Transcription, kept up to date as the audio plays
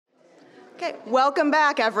Okay, welcome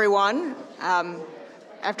back, everyone.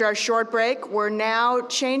 After our short break, we're now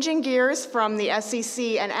changing gears from the SEC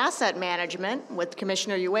and asset management with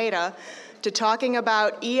Commissioner Ueda to talking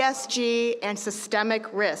about ESG and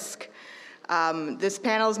systemic risk. This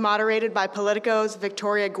panel is moderated by Politico's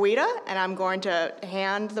Victoria Guida, and I'm going to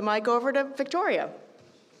hand the mic over to Victoria.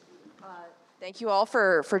 Thank you all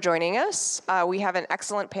for joining us. We have an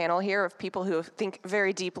excellent panel here of people who think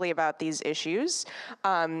very deeply about these issues.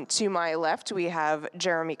 To my left, we have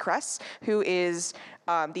Jeremy Kress, who is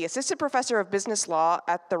the Assistant Professor of Business Law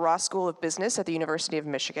at the Ross School of Business at the University of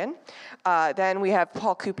Michigan. Then we have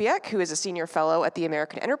Paul Kupiec, who is a Senior Fellow at the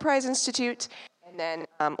American Enterprise Institute. And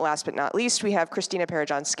then, last but not least, we have Christina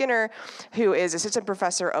Parajan-Skinner, who is Assistant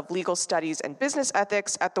Professor of Legal Studies and Business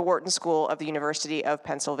Ethics at the Wharton School of the University of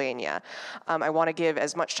Pennsylvania. I want to give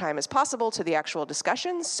as much time as possible to the actual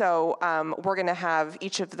discussion, so we're going to have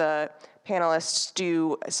each of the panelists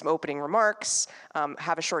do some opening remarks,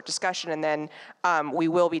 have a short discussion, and then we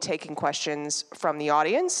will be taking questions from the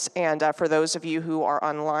audience. And for those of you who are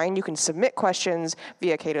online, you can submit questions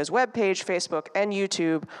via Cato's webpage, Facebook, and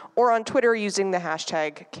YouTube, or on Twitter using the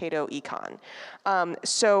hashtag CatoEcon.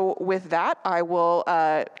 So with that, I will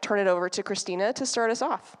turn it over to Christina to start us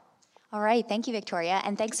off. All right, thank you, Victoria,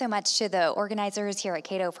 and thanks so much to the organizers here at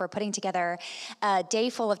Cato for putting together a day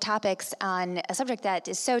full of topics on a subject that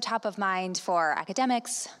is so top of mind for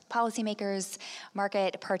academics, policymakers,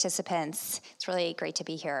 market participants. It's really great to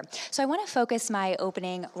be here. So I want to focus my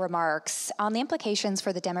opening remarks on the implications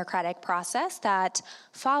for the democratic process that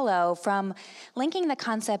follow from linking the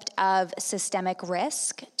concept of systemic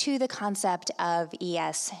risk to the concept of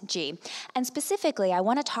ESG. And specifically, I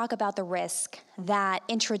want to talk about the risk that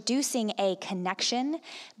introducing a connection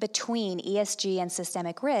between ESG and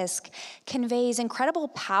systemic risk conveys incredible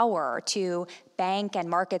power to bank and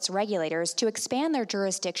markets regulators to expand their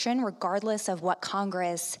jurisdiction regardless of what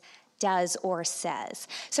Congress does or says.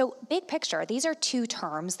 So big picture, these are two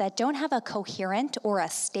terms that don't have a coherent or a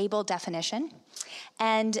stable definition.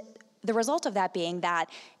 And the result of that being that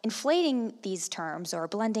inflating these terms or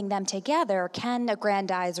blending them together can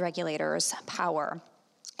aggrandize regulators' power.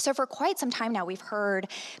 So for quite some time now, we've heard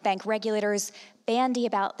bank regulators bandy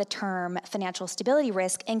about the term financial stability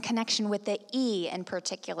risk in connection with the E in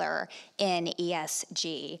particular in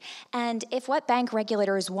ESG. And if what bank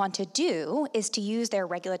regulators want to do is to use their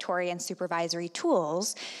regulatory and supervisory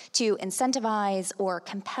tools to incentivize or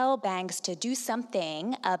compel banks to do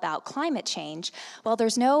something about climate change, well,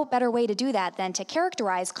 there's no better way to do that than to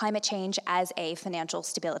characterize climate change as a financial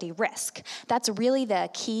stability risk. That's really the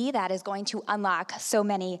key that is going to unlock so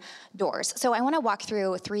many doors. So I want to walk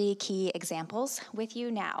through three key examples with you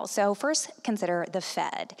now. So first, consider the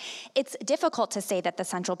Fed. It's difficult to say that the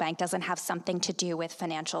central bank doesn't have something to do with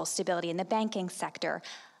financial stability in the banking sector.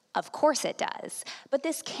 Of course it does, but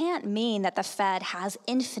this can't mean that the Fed has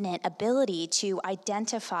infinite ability to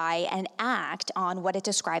identify and act on what it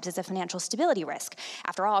describes as a financial stability risk.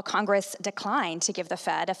 After all, Congress declined to give the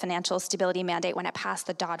Fed a financial stability mandate when it passed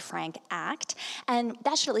the Dodd-Frank Act, and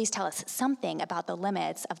that should at least tell us something about the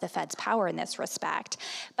limits of the Fed's power in this respect.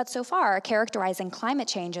 But so far, characterizing climate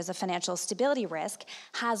change as a financial stability risk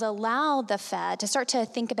has allowed the Fed to start to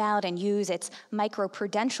think about and use its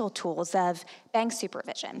microprudential tools of bank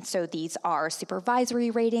supervision. So these are supervisory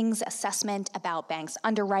ratings, assessment about banks'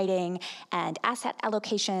 underwriting and asset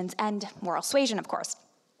allocations, and moral suasion, of course.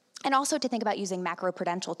 And also to think about using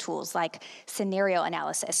macroprudential tools like scenario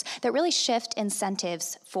analysis that really shift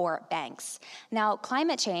incentives for banks. Now,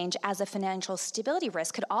 climate change as a financial stability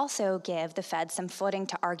risk could also give the Fed some footing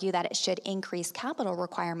to argue that it should increase capital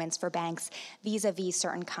requirements for banks vis-a-vis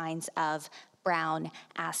certain kinds of brown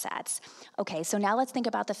assets. Okay, so now let's think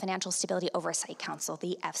about the Financial Stability Oversight Council,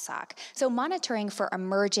 the FSOC. So monitoring for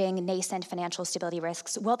emerging nascent financial stability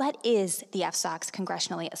risks, well, that is the FSOC's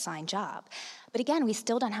congressionally assigned job. But again, we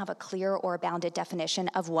still don't have a clear or bounded definition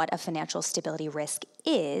of what a financial stability risk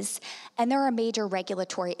is, and there are major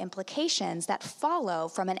regulatory implications that follow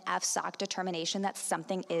from an FSOC determination that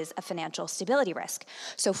something is a financial stability risk.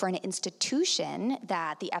 So for an institution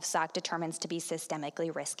that the FSOC determines to be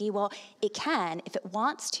systemically risky, well, it can, if it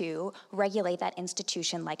wants to, regulate that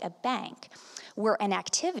institution like a bank. Where an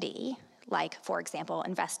activity, like, for example,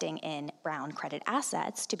 investing in brown credit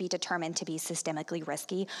assets to be determined to be systemically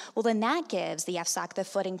risky, well, then that gives the FSOC the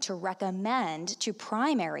footing to recommend to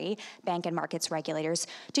primary bank and markets regulators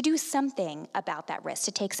to do something about that risk,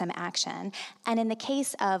 to take some action. And in the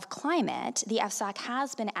case of climate, the FSOC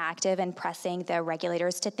has been active in pressing the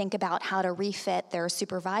regulators to think about how to refit their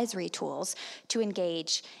supervisory tools to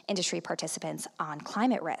engage industry participants on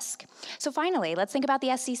climate risk. So finally, let's think about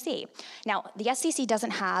the SEC. Now, the SEC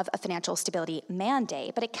doesn't have a financial stability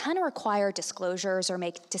mandate, but it can require disclosures or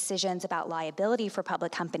make decisions about liability for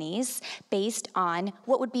public companies based on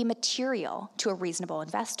what would be material to a reasonable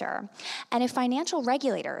investor. And if financial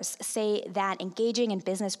regulators say that engaging in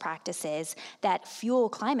business practices that fuel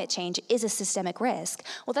climate change is a systemic risk,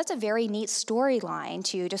 well, that's a very neat storyline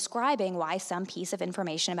to describing why some piece of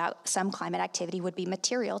information about some climate activity would be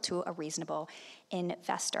material to a reasonable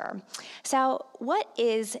investor. So what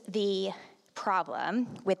is the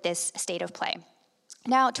problem with this state of play?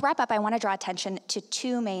 Now, to wrap up, I want to draw attention to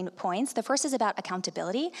two main points. The first is about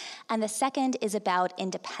accountability, and the second is about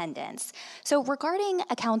independence. So regarding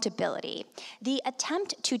accountability, the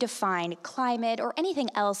attempt to define climate or anything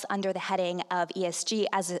else under the heading of ESG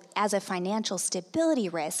as a financial stability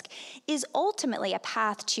risk is ultimately a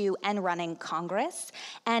path to end running Congress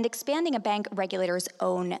and expanding a bank regulator's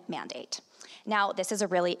own mandate. Now, this is a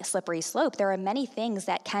really slippery slope. There are many things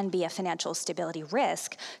that can be a financial stability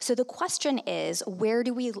risk. So the question is, where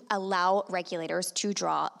do we allow regulators to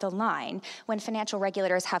draw the line? When financial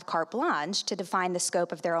regulators have carte blanche to define the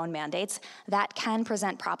scope of their own mandates, that can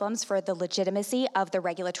present problems for the legitimacy of the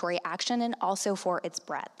regulatory action and also for its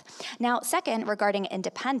breadth. Now, second, regarding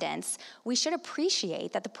independence, we should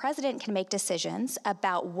appreciate that the president can make decisions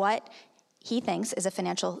about what he thinks is a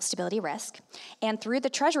financial stability risk, and through the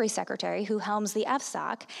Treasury Secretary, who helms the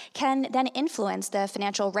FSOC, can then influence the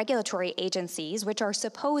financial regulatory agencies, which are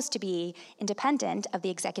supposed to be independent of the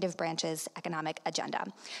executive branch's economic agenda.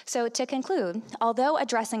 So to conclude, although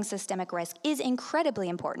addressing systemic risk is incredibly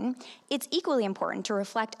important, it's equally important to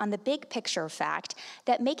reflect on the big picture fact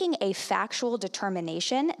that making a factual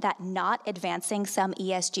determination that not advancing some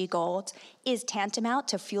ESG goals is tantamount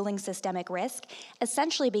to fueling systemic risk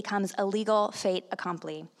essentially becomes a legal fait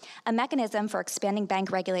accompli, a mechanism for expanding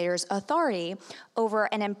bank regulators' authority over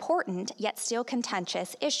an important yet still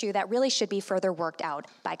contentious issue that really should be further worked out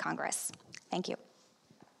by Congress. Thank you.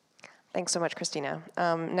 Thanks so much, Christina.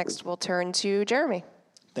 Next, we'll turn to Jeremy.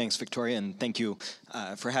 Thanks, Victoria, and thank you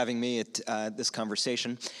for having me at this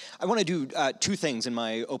conversation. I want to do two things in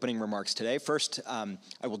my opening remarks today. First, I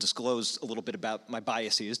will disclose a little bit about my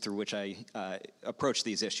biases through which I approach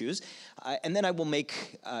these issues, and then I will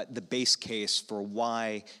make the base case for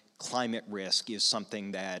why climate risk is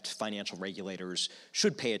something that financial regulators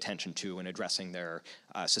should pay attention to in addressing their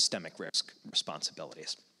systemic risk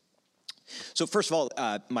responsibilities. So first of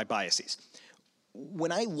all, my biases.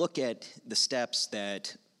 When I look at the steps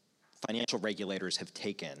that financial regulators have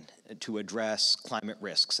taken to address climate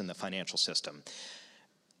risks in the financial system,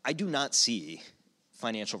 I do not see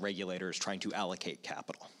financial regulators trying to allocate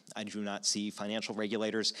capital. I do not see financial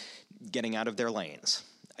regulators getting out of their lanes.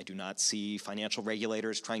 I do not see financial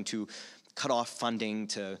regulators trying to cut off funding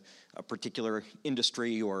to a particular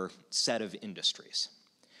industry or set of industries.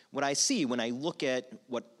 What I see when I look at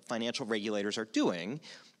what financial regulators are doing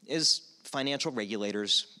is financial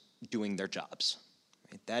regulators doing their jobs.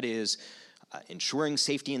 Right? That is ensuring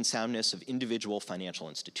safety and soundness of individual financial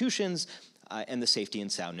institutions and the safety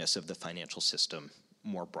and soundness of the financial system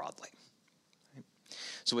more broadly. Right?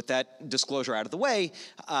 So with that disclosure out of the way,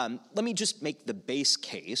 let me just make the base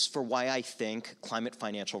case for why I think climate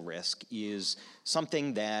financial risk is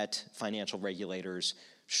something that financial regulators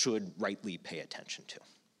should rightly pay attention to.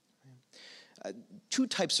 Two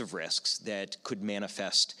types of risks that could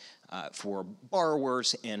manifest for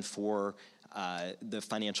borrowers and for the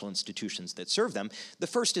financial institutions that serve them. The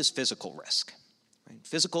first is physical risk. Right?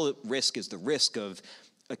 Physical risk is the risk of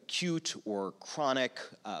acute or chronic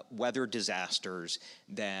weather disasters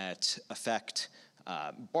that affect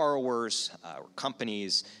borrowers or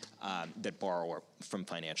companies that borrow from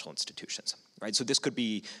financial institutions. Right? So this could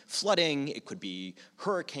be flooding, it could be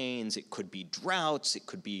hurricanes, it could be droughts, it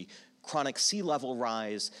could be chronic sea level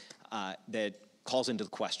rise that calls into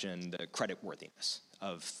question the creditworthiness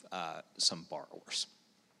of some borrowers.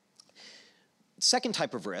 Second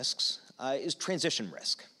type of risks is transition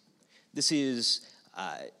risk. This is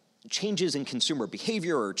changes in consumer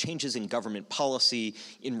behavior or changes in government policy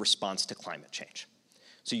in response to climate change.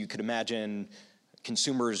 So you could imagine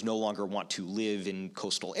consumers no longer want to live in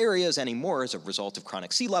coastal areas anymore as a result of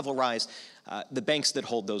chronic sea level rise. The banks that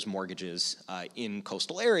hold those mortgages in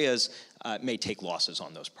coastal areas may take losses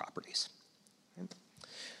on those properties.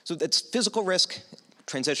 So that's physical risk,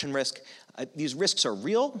 transition risk. These risks are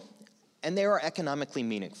real and they are economically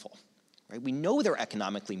meaningful. Right? We know they're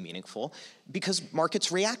economically meaningful because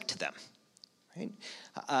markets react to them.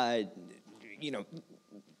 Right?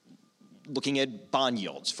 looking at bond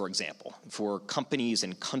yields, for example, for companies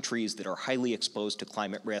and countries that are highly exposed to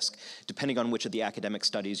climate risk. Depending on which of the academic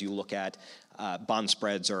studies you look at, bond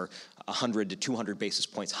spreads are 100 to 200 basis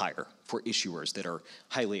points higher for issuers that are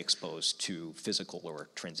highly exposed to physical or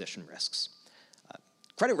transition risks.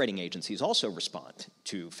 Credit rating agencies also respond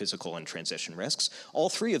to physical and transition risks. All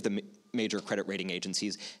three of the major credit rating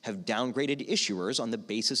agencies have downgraded issuers on the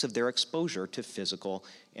basis of their exposure to physical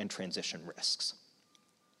and transition risks.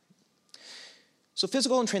 So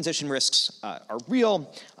physical and transition risks are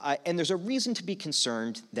real, and there's a reason to be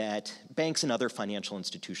concerned that banks and other financial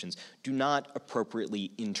institutions do not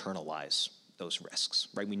appropriately internalize those risks,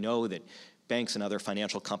 right? We know that banks and other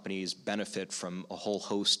financial companies benefit from a whole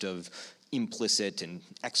host of implicit and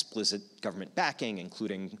explicit government backing,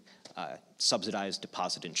 including subsidized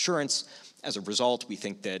deposit insurance. As a result, we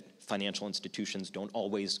think that financial institutions don't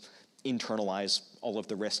always internalize all of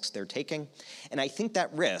the risks they're taking. And I think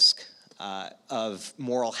that risk of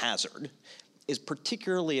moral hazard is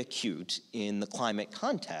particularly acute in the climate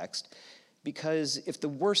context, because if the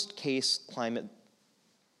worst case climate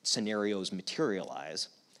scenarios materialize,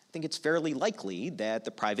 I think it's fairly likely that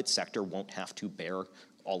the private sector won't have to bear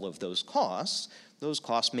all of those costs. Those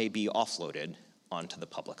costs may be offloaded onto the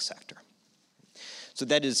public sector. So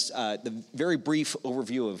that is the very brief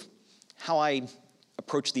overview of how I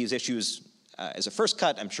approach these issues as a first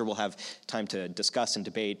cut. I'm sure we'll have time to discuss and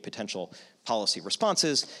debate potential policy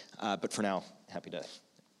responses, but for now, happy to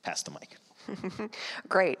pass the mic.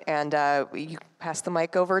 Great, and you pass the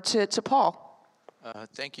mic over to Paul.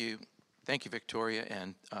 Thank you. Thank you, Victoria,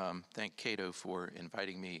 and thank Cato for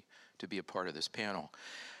inviting me to be a part of this panel.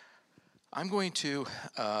 I'm going to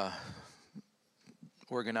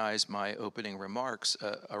organize my opening remarks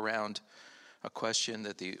around a question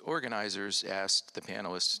that the organizers asked the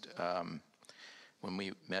panelists when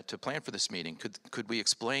we met to plan for this meeting. Could we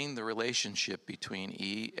explain the relationship between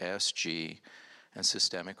ESG and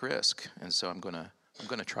systemic risk? And so I'm going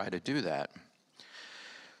to try to do that.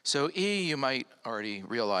 So E, you might already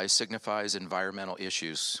realize, signifies environmental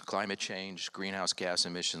issues, climate change, greenhouse gas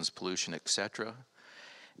emissions, pollution, etc.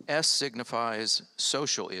 S signifies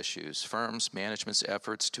social issues, firms' management's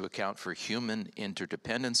efforts to account for human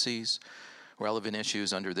interdependencies. Relevant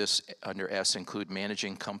issues under S include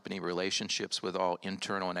managing company relationships with all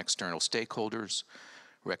internal and external stakeholders,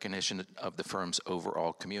 recognition of the firm's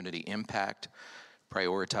overall community impact,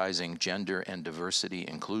 prioritizing gender and diversity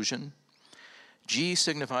inclusion. G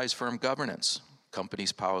signifies firm governance,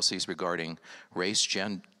 companies' policies regarding race,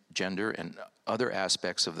 gender, and other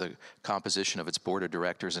aspects of the composition of its board of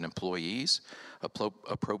directors and employees,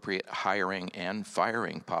 appropriate hiring and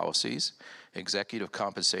firing policies, executive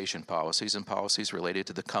compensation policies, and policies related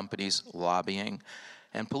to the company's lobbying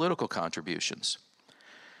and political contributions.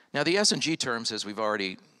 Now, the S and G terms, as we've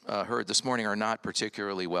already heard this morning, are not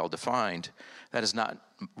particularly well defined. That is not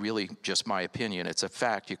really just my opinion. It's a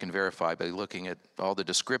fact you can verify by looking at all the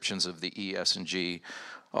descriptions of the E, S, and G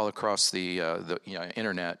all across the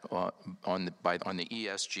internet on the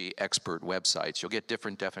ESG expert websites. You'll get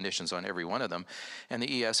different definitions on every one of them. And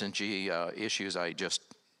the E, S, and G issues I just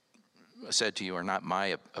said to you are not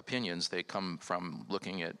my opinions. They come from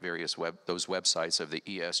looking at various those websites of the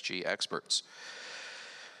ESG experts.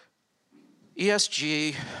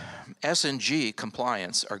 ESG, S and G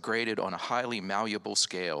compliance are graded on highly malleable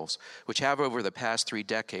scales, which have over the past 3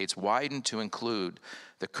 decades widened to include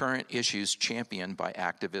the current issues championed by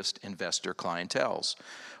activist investor clienteles.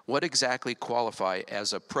 What exactly qualify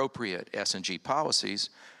as appropriate S and G policies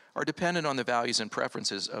are dependent on the values and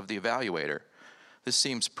preferences of the evaluator. This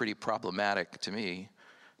seems pretty problematic to me,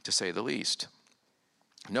 to say the least.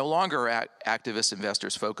 No longer activist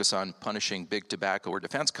investors focus on punishing big tobacco or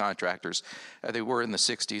defense contractors as they were in the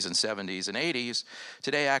 60s and 70s and 80s.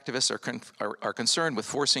 Today, activists are concerned with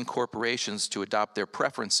forcing corporations to adopt their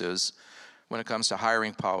preferences when it comes to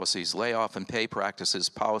hiring policies, layoff and pay practices,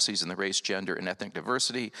 policies in the race, gender, and ethnic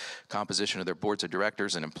diversity, composition of their boards of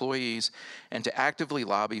directors and employees, and to actively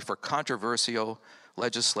lobby for controversial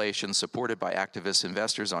legislation supported by activist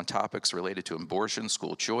investors on topics related to abortion,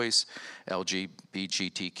 school choice,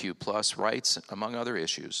 LGBTQ+ rights, among other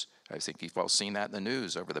issues. I think you've all seen that in the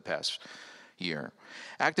news over the past year.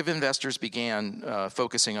 Active investors began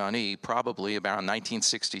focusing on E probably around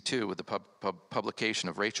 1962 with the publication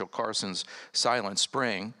of Rachel Carson's Silent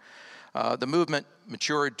Spring. The movement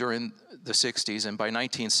matured during the 60s, and by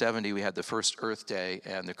 1970 we had the first Earth Day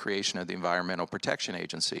and the creation of the Environmental Protection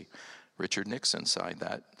Agency. Richard Nixon signed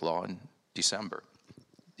that law in December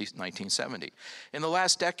 1970. In the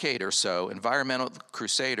last decade or so, environmental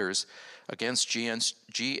crusaders against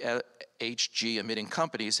GHG emitting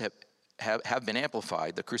companies have been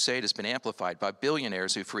amplified. The crusade has been amplified by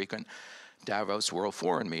billionaires who frequent Davos World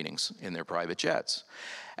Forum meetings in their private jets.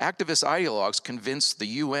 Activist ideologues convinced the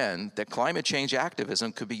UN that climate change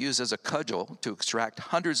activism could be used as a cudgel to extract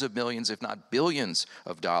hundreds of millions, if not billions,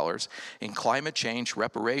 of dollars in climate change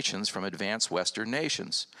reparations from advanced Western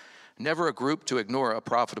nations. Never a group to ignore a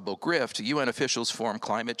profitable grift, UN officials formed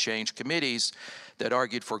climate change committees that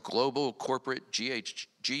argued for global corporate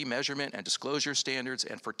GHG measurement and disclosure standards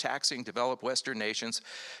and for taxing developed Western nations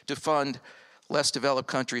to fund less developed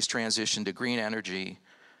countries' transition to green energy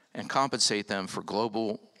and compensate them for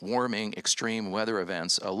global warming extreme weather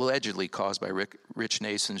events allegedly caused by rich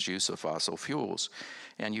nations' use of fossil fuels.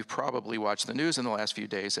 And you've probably watched the news in the last few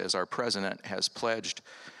days as our president has pledged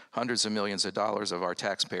hundreds of millions of dollars of our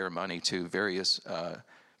taxpayer money to various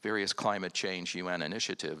climate change UN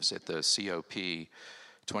initiatives at the COP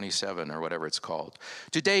 27 or whatever it's called.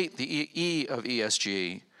 To date, the E of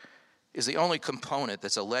ESG is the only component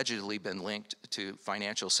that's allegedly been linked to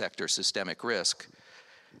financial sector systemic risk,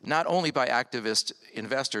 not only by activist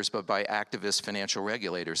investors, but by activist financial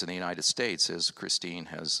regulators in the United States, as Christine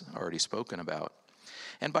has already spoken about,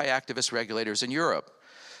 and by activist regulators in Europe.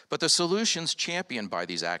 But the solutions championed by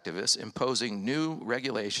these activists, imposing new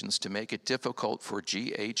regulations to make it difficult for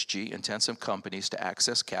GHG-intensive companies to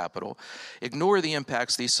access capital, ignore the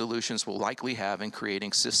impacts these solutions will likely have in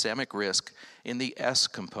creating systemic risk in the S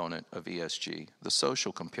component of ESG, the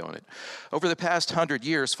social component. Over the past 100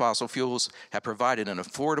 years, fossil fuels have provided an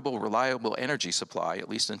affordable, reliable energy supply, at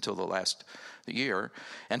least until the last year,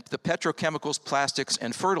 and the petrochemicals, plastics,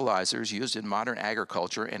 and fertilizers used in modern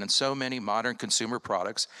agriculture and in so many modern consumer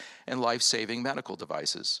products and life-saving medical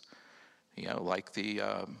devices. You know, like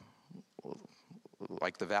the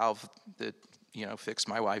valve that fixed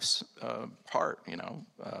my wife's heart,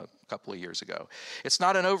 a couple of years ago. It's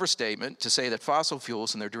not an overstatement to say that fossil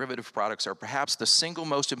fuels and their derivative products are perhaps the single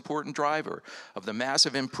most important driver of the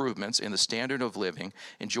massive improvements in the standard of living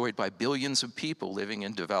enjoyed by billions of people living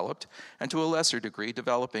in developed and, to a lesser degree,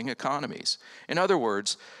 developing economies. In other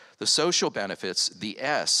words, the social benefits, the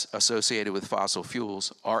S associated with fossil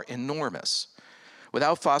fuels, are enormous.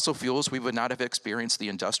 Without fossil fuels, we would not have experienced the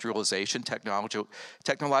industrialization,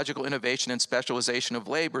 technological innovation, and specialization of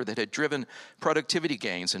labor that had driven productivity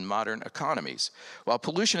gains in modern economies. While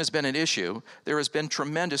pollution has been an issue, there has been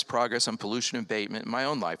tremendous progress on pollution abatement in my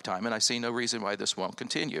own lifetime, and I see no reason why this won't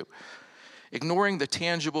continue. Ignoring the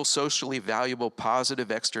tangible, socially valuable, positive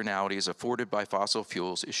externalities afforded by fossil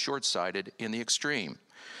fuels is short-sighted in the extreme.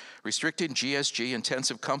 Restricting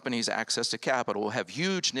GHG-intensive companies' access to capital will have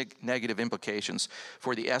huge negative implications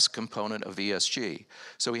for the S component of ESG.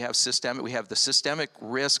 So we have the systemic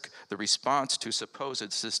risk, the response to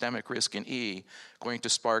supposed systemic risk in E, going to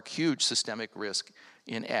spark huge systemic risk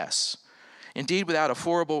in S. Indeed, without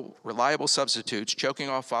affordable, reliable substitutes, choking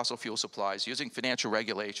off fossil fuel supplies, using financial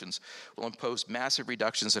regulations will impose massive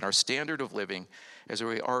reductions in our standard of living, as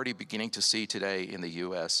we're already beginning to see today in the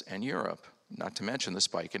US and Europe, not to mention the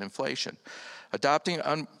spike in inflation. Adopting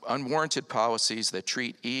unwarranted policies that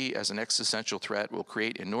treat E as an existential threat will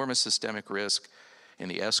create enormous systemic risk in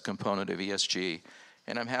the S component of ESG.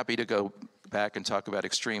 And I'm happy to go back and talk about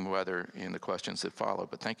extreme weather in the questions that follow,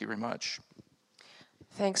 but thank you very much.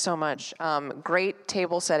 Thanks so much. Great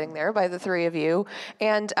table setting there by the three of you.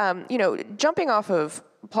 And, jumping off of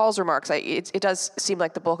Paul's remarks, it does seem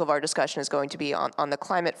like the bulk of our discussion is going to be on the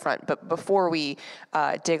climate front. But before we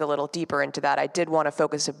dig a little deeper into that, I did want to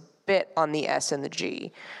focus a bit on the S and the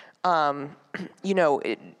G.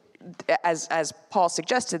 As Paul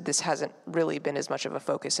suggested, this hasn't really been as much of a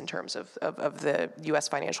focus in terms of the U.S.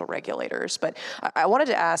 financial regulators. But I wanted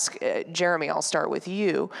to ask, Jeremy, I'll start with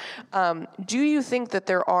you. Do you think that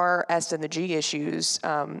there are S and the G issues,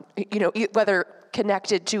 whether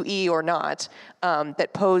connected to E or not,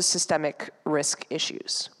 that pose systemic risk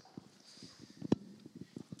issues?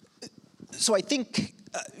 So I think,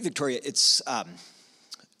 Victoria, it's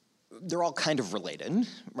they're all kind of related,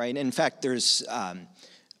 right? In fact, there's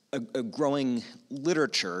a growing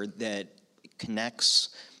literature that connects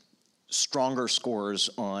stronger scores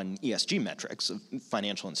on ESG metrics of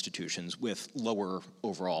financial institutions with lower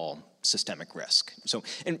overall systemic risk. So,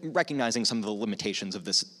 and recognizing some of the limitations of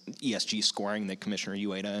this ESG scoring that Commissioner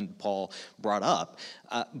Ueda and Paul brought up,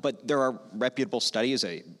 but there are reputable studies.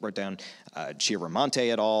 I wrote down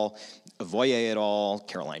Chiaramonte et al., Avoye et al.,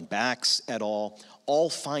 Caroline Bax et al., all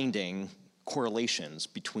finding correlations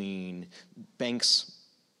between banks'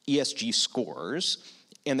 ESG scores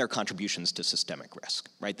and their contributions to systemic risk,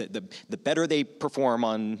 right? The better they perform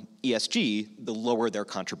on ESG, the lower their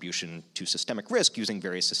contribution to systemic risk using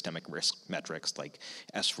various systemic risk metrics like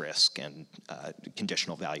S-risk and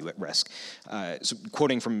conditional value at risk. So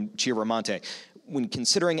quoting from Chiaramonte, when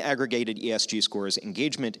considering aggregated ESG scores,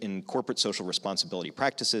 engagement in corporate social responsibility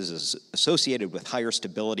practices is associated with higher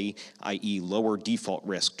stability, i.e. lower default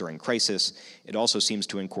risk during crisis. It also seems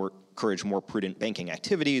to encourage more prudent banking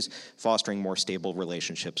activities, fostering more stable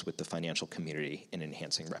relationships with the financial community and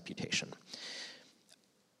enhancing reputation.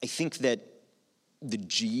 I think that the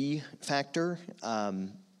G factor,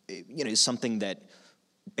 is something that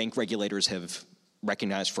bank regulators have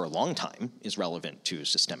recognized for a long time is relevant to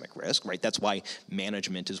systemic risk, right? That's why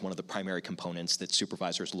management is one of the primary components that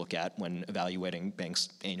supervisors look at when evaluating banks'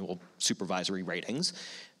 annual supervisory ratings.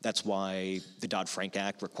 That's why the Dodd-Frank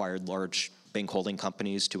Act required large bank holding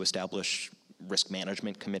companies to establish risk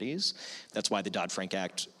management committees. That's why the Dodd-Frank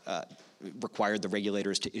Act required the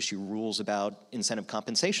regulators to issue rules about incentive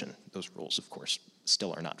compensation. Those rules, of course,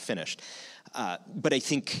 still are not finished. But I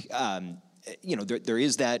think, there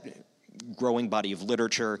is that growing body of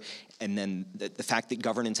literature, and then the fact that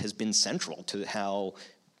governance has been central to how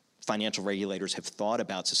financial regulators have thought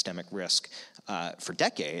about systemic risk for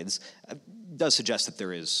decades does suggest that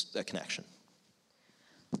there is a connection.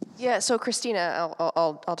 Yeah, so Christina,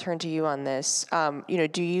 I'll turn to you on this.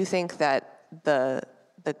 Do you think that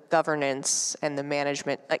the governance and the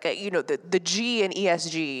management, the G in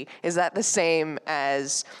ESG, is that the same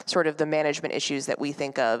as sort of the management issues that we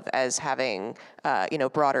think of as having,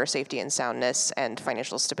 broader safety and soundness and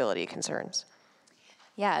financial stability concerns?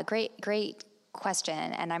 Yeah, great question,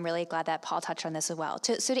 and I'm really glad that Paul touched on this as well.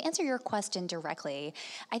 So to answer your question directly,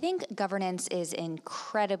 I think governance is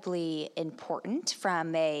incredibly important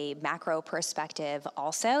from a macro perspective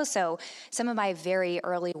also. So some of my very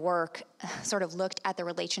early work sort of looked at the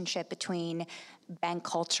relationship between bank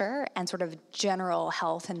culture and sort of general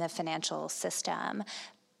health in the financial system.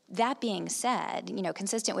 That being said,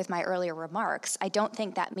 consistent with my earlier remarks, I don't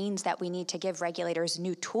think that means that we need to give regulators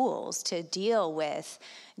new tools to deal with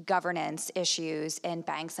governance issues in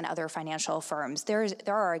banks and other financial firms. There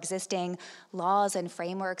are existing laws and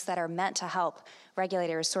frameworks that are meant to help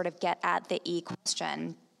regulators sort of get at the E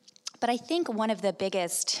question. But I think one of the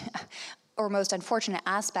biggest or most unfortunate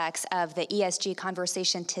aspects of the ESG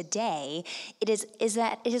conversation today is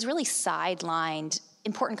that it has really sidelined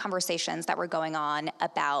important conversations that were going on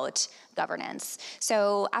about governance.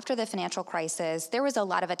 So after the financial crisis, there was a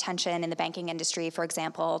lot of attention in the banking industry, for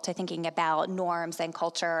example, to thinking about norms and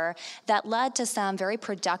culture that led to some very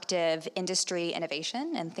productive industry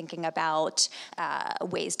innovation and thinking about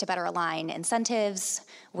ways to better align incentives,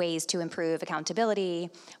 ways to improve accountability,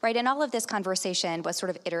 right? And all of this conversation was sort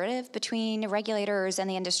of iterative between regulators and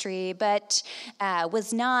the industry, but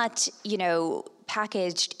was not,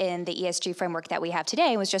 packaged in the ESG framework that we have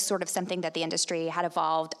today. It was just sort of something that the industry had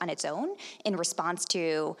evolved on its own in response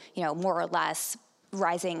to, more or less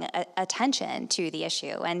rising attention to the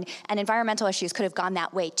issue. And environmental issues could have gone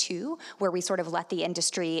that way too, where we sort of let the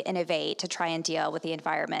industry innovate to try and deal with the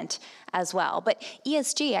environment as well. But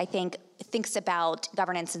ESG, I think, thinks about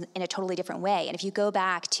governance in a totally different way. And if you go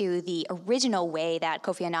back to the original way that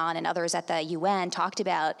Kofi Annan and others at the UN talked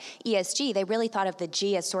about ESG, they really thought of the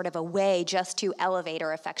G as sort of a way just to elevate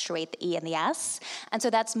or effectuate the E and the S. And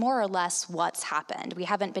so that's more or less what's happened. We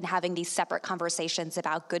haven't been having these separate conversations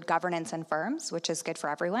about good governance in firms, which is good for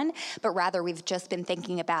everyone, but rather we've just been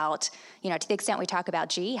thinking about, to the extent we talk about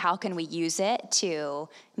G, how can we use it to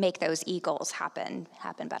make those E goals happen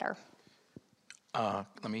better?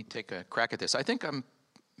 Let me take a crack at this. I think I'm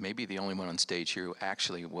maybe the only one on stage here who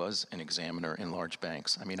actually was an examiner in large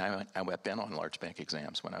banks. I mean, I've been on large bank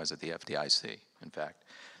exams when I was at the FDIC, in fact,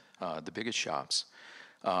 the biggest shops.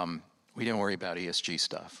 We didn't worry about ESG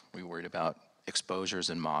stuff. We worried about exposures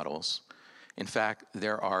and models. In fact,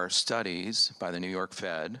 there are studies by the New York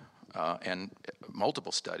Fed and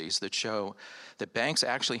multiple studies that show that banks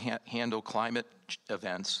actually handle climate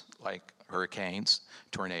events like hurricanes,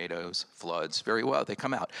 tornadoes, floods very well. They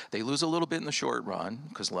come out. They lose a little bit in the short run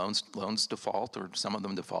because loans default, or some of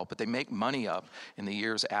them default, but they make money up in the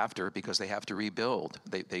years after because they have to rebuild.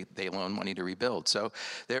 They loan money to rebuild. So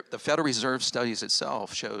the Federal Reserve studies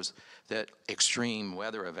itself shows that extreme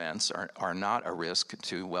weather events are not a risk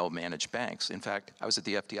to well-managed banks. In fact, I was at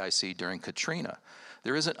the FDIC during Katrina.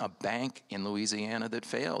 There isn't a bank in Louisiana that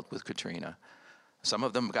failed with Katrina. Some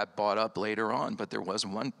of them got bought up later on, but there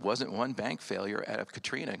wasn't one bank failure out of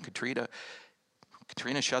Katrina. And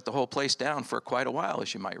Katrina shut the whole place down for quite a while,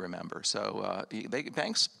 as you might remember. So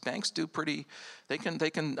banks do pretty. They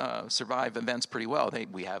can survive events pretty well.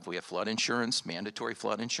 We have flood insurance, mandatory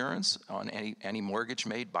flood insurance on any mortgage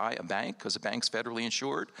made by a bank, because a bank's federally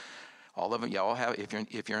insured. All of them, you all have. If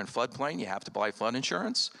you're in floodplain, you have to buy flood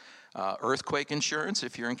insurance. Earthquake insurance,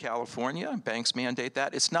 if you're in California, banks mandate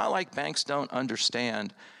that. It's not like banks don't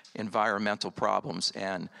understand environmental problems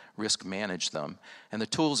and risk manage them, and the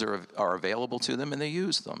tools are available to them, and they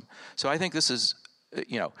use them. So I think this is,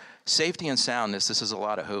 safety and soundness. This is a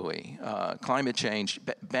lot of hooey. Climate change,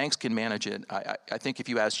 banks can manage it. I think if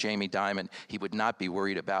you ask Jamie Dimon, he would not be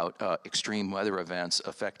worried about extreme weather events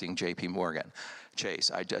affecting J.P. Morgan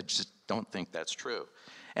Chase. I just don't think that's true.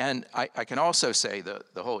 And I can also say the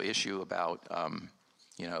whole issue about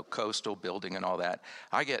coastal building and all that.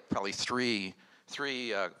 I get probably three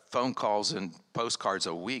phone calls and postcards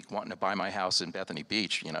a week wanting to buy my house in Bethany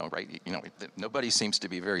Beach, right? Nobody seems to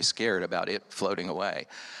be very scared about it floating away.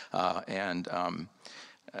 And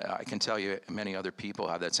I can tell you many other people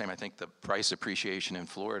have that same. I think the price appreciation in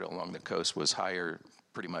Florida along the coast was higher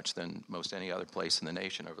pretty much than most any other place in the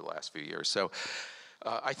nation over the last few years. So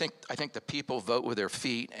I think the people vote with their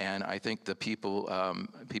feet, and I think the people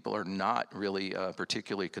are not really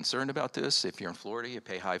particularly concerned about this. If you're in Florida, you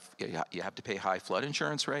have to pay high flood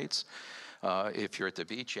insurance rates. If you're at the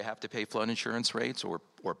beach, you have to pay flood insurance rates, or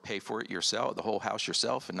pay for it yourself, the whole house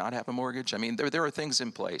yourself, and not have a mortgage. I mean, there are things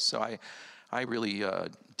in place. So I really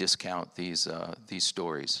discount these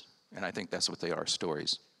stories, and I think that's what they are,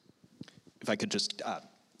 stories. If I could just.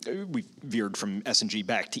 We veered from S&G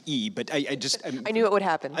back to E, but I knew it would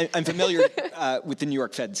happen. I'm familiar with the New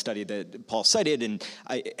York Fed study that Paul cited, and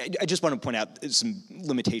I just want to point out some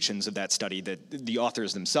limitations of that study that the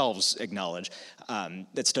authors themselves acknowledge.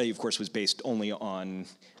 That study, of course, was based only on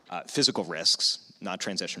physical risks, not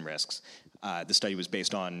transition risks. The study was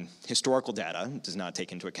based on historical data, does not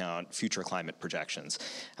take into account future climate projections.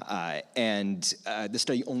 And the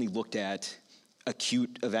study only looked at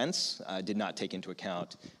acute events, did not take into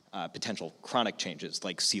account potential chronic changes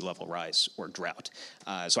like sea level rise or drought.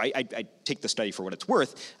 So I take the study for what it's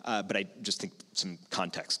worth, but I just think some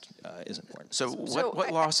context is important. So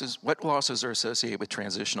what losses are associated with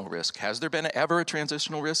transitional risk? Has there been ever a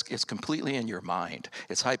transitional risk? It's completely in your mind.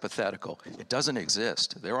 It's hypothetical. It doesn't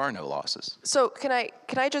exist. There are no losses. So can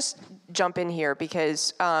I just jump in here,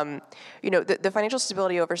 because the Financial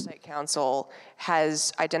Stability Oversight Council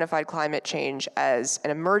has identified climate change as an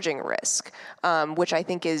emerging risk, which I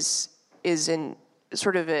think is in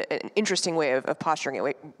sort of an interesting way of posturing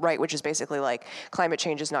it, right? Which is basically like climate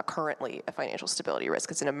change is not currently a financial stability risk;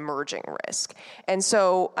 it's an emerging risk. And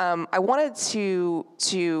so I wanted to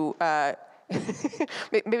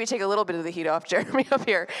maybe take a little bit of the heat off Jeremy up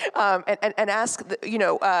here, and ask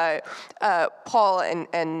Paul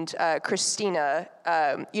and Christina.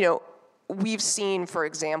 We've seen, for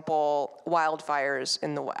example, wildfires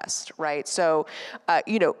in the West, right? So, I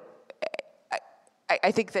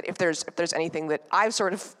think that if there's anything that I've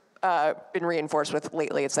sort of been reinforced with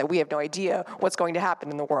lately, it's that we have no idea what's going to happen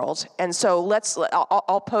in the world. And so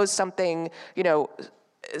I'll pose something,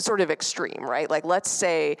 sort of extreme, right? Like, let's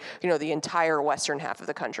say, the entire western half of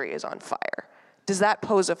the country is on fire. Does that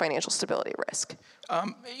pose a financial stability risk?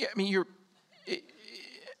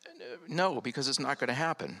 No, because it's not going to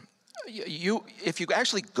happen. If you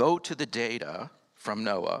actually go to the data from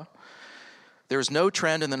NOAA, there's no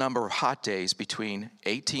trend in the number of hot days between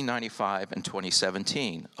 1895 and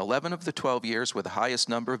 2017. 11 of the 12 years with the highest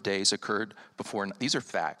number of days occurred before, these are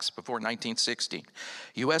facts, before 1916.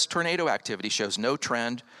 U.S. tornado activity shows no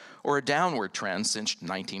trend or a downward trend since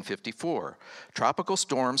 1954. Tropical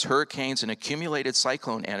storms, hurricanes, and accumulated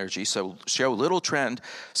cyclone energy show little trend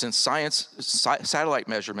since satellite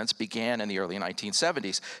measurements began in the early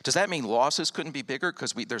 1970s. Does that mean losses couldn't be bigger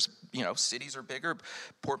because cities are bigger,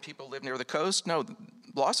 poor people live near the coast? No,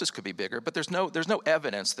 losses could be bigger, but there's no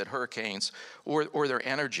evidence that hurricanes or their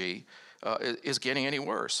energy is getting any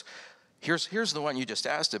worse. Here's the one you just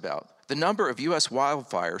asked about. The number of U.S.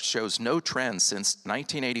 wildfires shows no trend since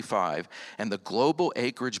 1985, and the global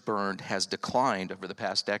acreage burned has declined over the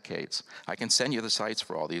past decades. I can send you the sites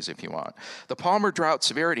for all these if you want. The Palmer Drought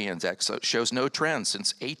Severity Index shows no trend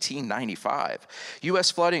since 1895.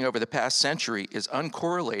 U.S. flooding over the past century is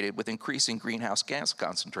uncorrelated with increasing greenhouse gas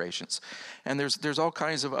concentrations. And there's all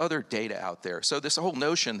kinds of other data out there. So this whole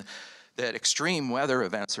notion that extreme weather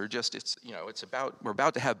events are just, we're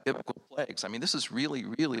about to have biblical plagues. I mean, this is really,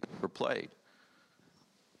 really overplayed.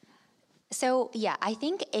 So, yeah, I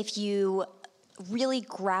think if you really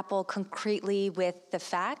grapple concretely with the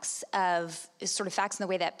facts of sort of facts in the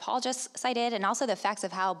way that Paul just cited, and also the facts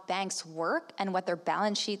of how banks work and what their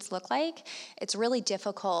balance sheets look like, it's really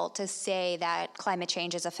difficult to say that climate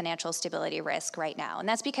change is a financial stability risk right now. And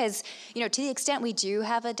that's because, to the extent we do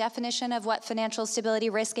have a definition of what financial stability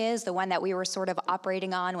risk is, the one that we were sort of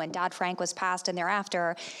operating on when Dodd-Frank was passed and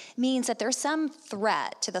thereafter, means that there's some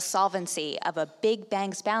threat to the solvency of a big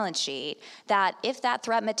bank's balance sheet that if that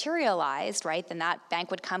threat materialized, right, then that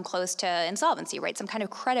bank would come close to insolvency, right? Some kind of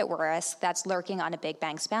credit risk that's lurking on a big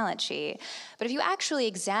bank's balance sheet. But if you actually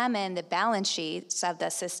examine the balance sheets of the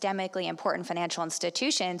systemically important financial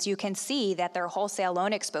institutions, you can see that their wholesale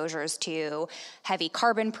loan exposures to heavy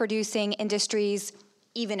carbon producing industries,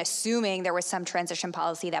 even assuming there was some transition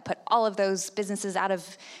policy that put all of those businesses out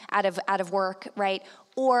of work, right?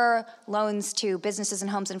 Or loans to businesses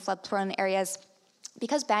and homes in flood-prone areas.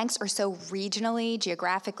 Because banks are so regionally,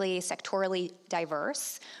 geographically, sectorally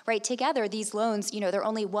diverse, right? Together, these loans, they're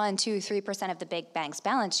only 1%, 2%, 3% of the big bank's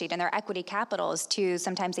balance sheet, and their equity capital is 2,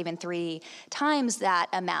 sometimes even 3 times that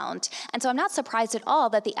amount. And so I'm not surprised at all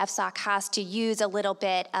that the FSOC has to use a little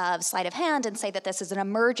bit of sleight of hand and say that this is an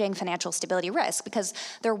emerging financial stability risk, because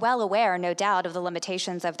they're well aware, no doubt, of the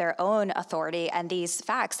limitations of their own authority and these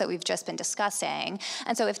facts that we've just been discussing.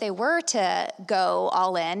 And so if they were to go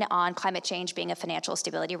all in on climate change being a financial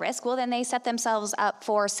stability risk, well, then they set themselves up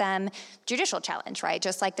for some judicial challenge, right?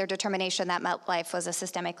 Just like their determination that MetLife was a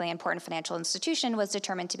systemically important financial institution was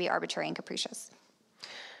determined to be arbitrary and capricious.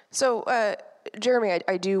 So, Jeremy,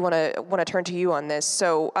 I do want to turn to you on this.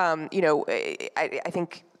 So, I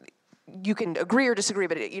think you can agree or disagree,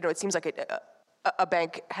 but it seems like a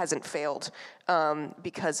bank hasn't failed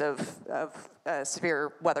because of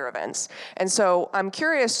severe weather events. And so I'm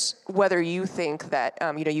curious whether you think that,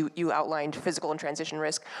 you outlined physical and transition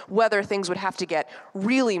risk, whether things would have to get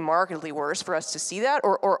really markedly worse for us to see that,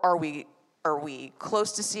 or are we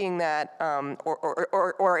close to seeing that,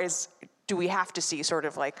 or do we have to see sort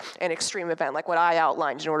of like an extreme event like what I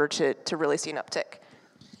outlined in order to really see an uptick?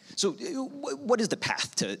 So what is the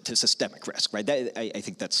path to systemic risk, right? I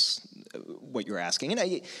think that's what you're asking.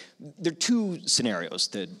 And there are two scenarios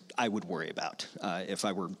that I would worry about if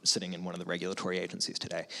I were sitting in one of the regulatory agencies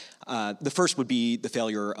today. The first would be the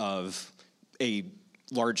failure of a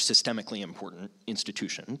large systemically important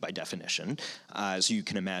institution, by definition. So you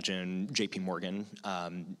can imagine JP Morgan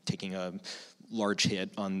taking a large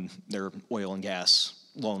hit on their oil and gas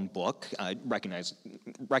loan book,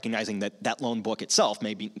 recognizing that loan book itself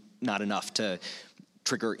may be not enough to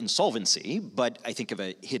trigger insolvency, but I think if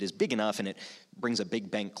a hit is big enough and it brings a big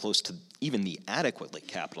bank close to even the adequately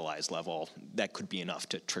capitalized level, that could be enough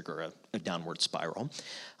to trigger a downward spiral.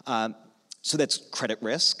 So that's credit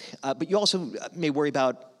risk, but you also may worry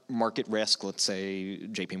about market risk. Let's say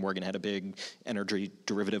JP Morgan had a big energy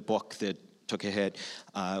derivative book that took a hit,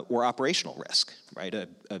 or operational risk, right? A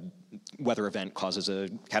weather event causes a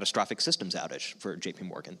catastrophic systems outage for JP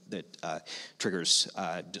Morgan that triggers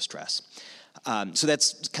distress. So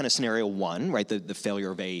that's kind of scenario one, right? The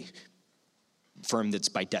failure of a firm that's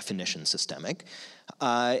by definition systemic.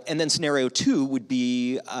 And then scenario two would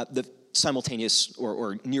be the simultaneous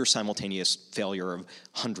or near simultaneous failure of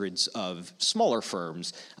hundreds of smaller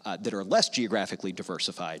firms that are less geographically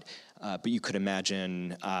diversified. But you could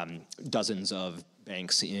imagine dozens of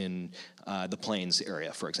banks in the Plains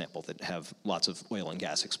area, for example, that have lots of oil and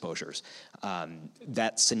gas exposures.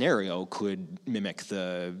 That scenario could mimic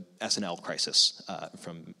the S&L crisis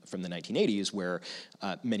from the 1980s, where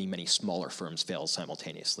many smaller firms failed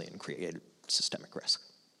simultaneously and created systemic risk.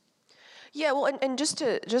 Yeah, well, and just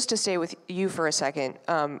to stay with you for a second,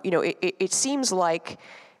 it seems like,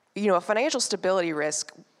 a financial stability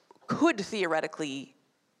risk could theoretically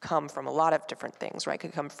come from a lot of different things, right? It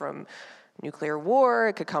could come from nuclear war.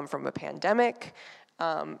 It could come from a pandemic.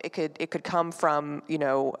 It could come from,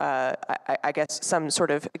 I guess some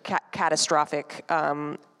sort of catastrophic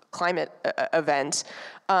climate event.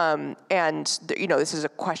 And this is a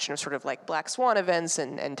question of sort of like black swan events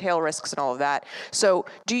and tail risks and all of that. So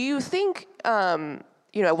do you think,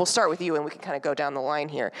 we'll start with you and we can kind of go down the line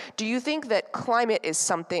here. Do you think that climate is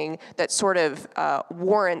something that sort of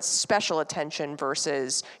warrants special attention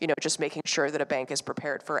versus, just making sure that a bank is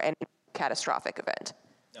prepared for any catastrophic event?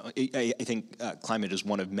 No, I think climate is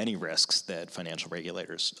one of many risks that financial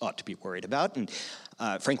regulators ought to be worried about. And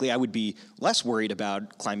frankly, I would be less worried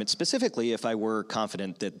about climate specifically if I were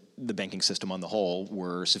confident that the banking system on the whole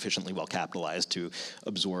were sufficiently well capitalized to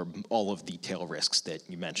absorb all of the tail risks that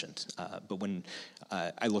you mentioned. But when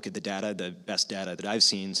I look at the data, the best data that I've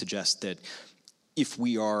seen suggests that if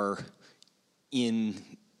we are in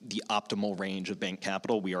the optimal range of bank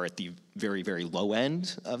capital. We are at the very, very low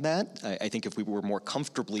end of that. I think if we were more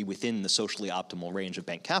comfortably within the socially optimal range of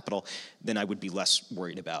bank capital, then I would be less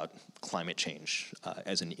worried about climate change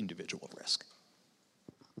as an individual risk.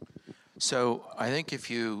 So I think if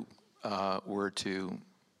you were to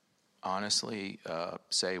honestly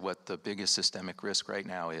say what the biggest systemic risk right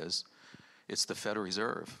now is, it's the Federal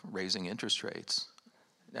Reserve raising interest rates.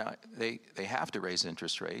 Now, they have to raise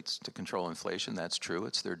interest rates to control inflation. That's true.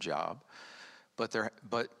 It's their job. But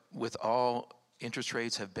with all, interest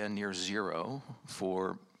rates have been near zero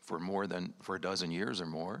for a dozen years or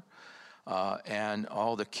more. And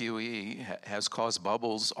all the QE has caused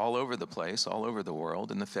bubbles all over the place, all over the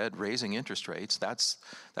world. And the Fed raising interest rates, that's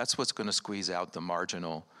what's going to squeeze out the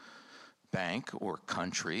marginal bank or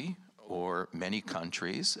country or many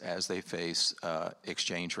countries as they face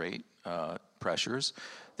exchange rate pressures.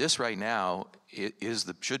 This right now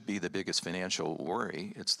should be the biggest financial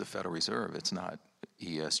worry. It's the Federal Reserve. It's not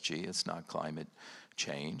ESG. It's not climate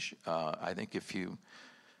change. I think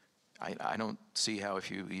I don't see how if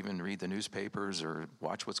you even read the newspapers or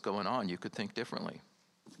watch what's going on, you could think differently.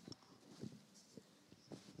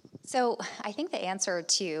 So I think the answer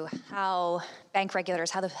to how bank regulators,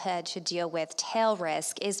 how the Fed should deal with tail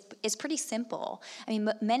risk is pretty simple. I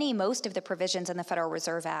mean, most of the provisions in the Federal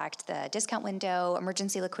Reserve Act, the discount window,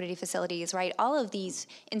 emergency liquidity facilities, right, all of these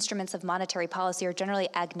instruments of monetary policy are generally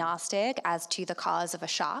agnostic as to the cause of a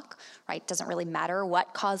shock, right? It doesn't really matter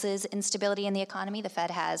what causes instability in the economy. The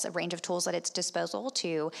Fed has a range of tools at its disposal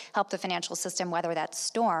to help the financial system weather that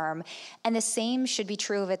storm. And the same should be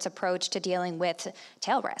true of its approach to dealing with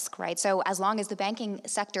tail risk, right? So as long as the banking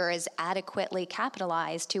sector is adequately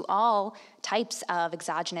capitalized to all types of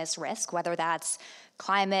exogenous risk, whether that's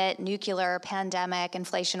climate, nuclear, pandemic,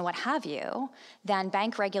 inflation, what have you, then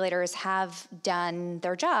bank regulators have done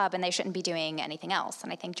their job and they shouldn't be doing anything else.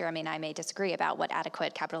 And I think Jeremy and I may disagree about what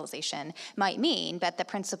adequate capitalization might mean, but the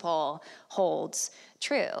principle holds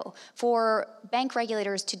true. For bank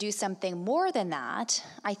regulators to do something more than that,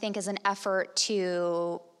 I think is an effort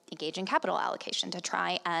to engage in capital allocation to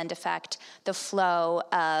try and affect the flow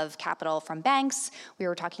of capital from banks. We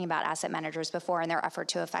were talking about asset managers before and their effort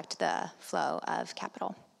to affect the flow of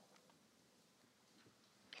capital.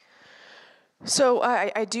 So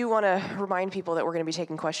I do want to remind people that we're going to be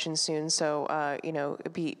taking questions soon. So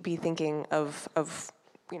be thinking of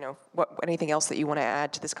anything else that you want to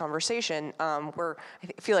add to this conversation. I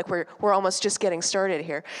feel like we're almost just getting started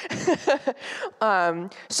here.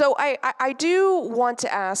 So I do want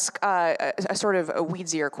to ask a sort of a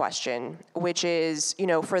weedsier question, which is,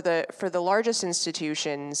 for the largest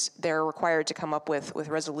institutions, they're required to come up with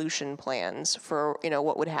resolution plans for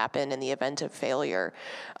what would happen in the event of failure,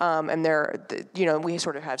 and we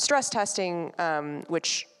sort of have stress testing,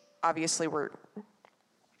 which obviously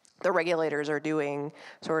the regulators are doing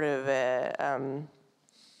sort of a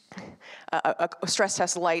stress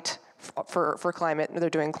test light for climate.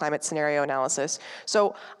 They're doing climate scenario analysis.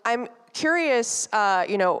 So I'm curious,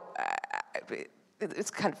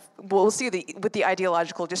 it's kind of, we'll see with the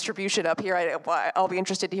ideological distribution up here. I'll be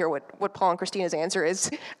interested to hear what Paul and Christina's answer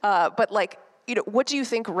is. But what do you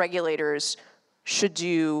think regulators should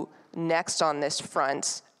do next on this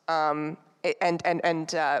front? And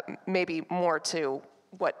maybe more to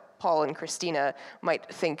what Paul and Christina might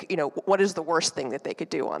think, what is the worst thing that they could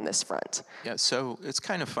do on this front? Yeah, so it's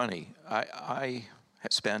kind of funny. I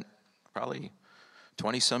have spent probably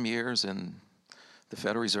 20-some years in the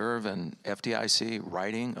Federal Reserve and FDIC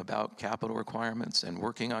writing about capital requirements and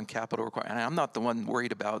working on capital requirements. And I'm not the one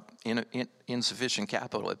worried about insufficient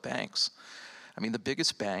capital at banks. I mean, the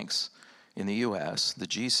biggest banks in the U.S., the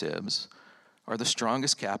G-SIBs, are the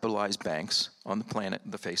strongest capitalized banks on the planet,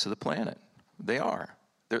 the face of the planet. They are.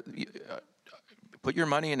 Put your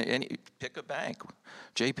money in pick a bank,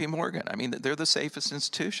 J.P. Morgan. I mean, they're the safest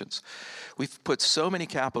institutions. We've put so many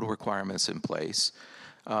capital requirements in place,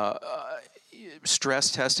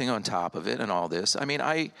 stress testing on top of it and all this. I mean,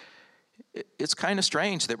 it's kind of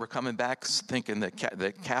strange that we're coming back thinking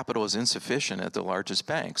that capital is insufficient at the largest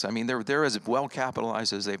banks. I mean, they're as well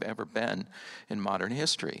capitalized as they've ever been in modern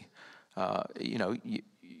history.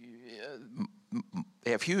 They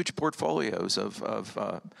have huge portfolios of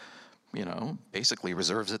basically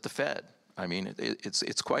reserves at the Fed. I mean,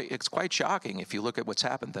 it's quite shocking if you look at what's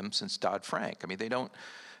happened to them since Dodd-Frank. I mean, they don't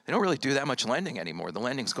really do that much lending anymore. The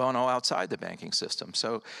lending's gone all outside the banking system.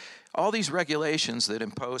 So all these regulations that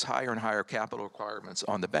impose higher and higher capital requirements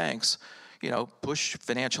on the banks, push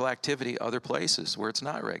financial activity other places where it's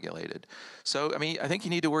not regulated. So, I mean, I think you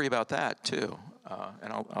need to worry about that too.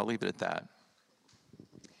 And I'll leave it at that.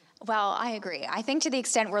 Well, I agree. I think to the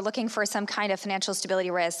extent we're looking for some kind of financial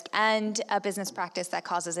stability risk and a business practice that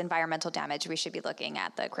causes environmental damage, we should be looking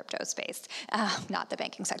at the crypto space, not the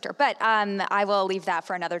banking sector. But I will leave that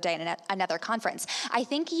for another day and another conference. I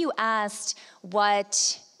think you asked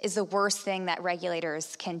what is the worst thing that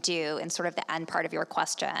regulators can do in sort of the end part of your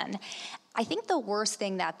question. I think the worst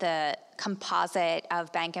thing that the composite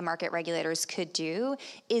of bank and market regulators could do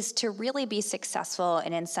is to really be successful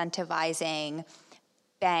in incentivizing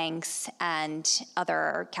banks and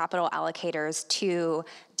other capital allocators to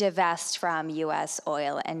divest from U.S.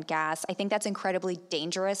 oil and gas. I think that's incredibly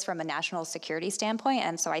dangerous from a national security standpoint,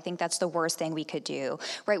 and so I think that's the worst thing we could do,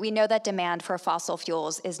 right? We know that demand for fossil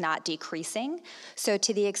fuels is not decreasing, so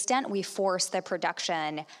to the extent we force the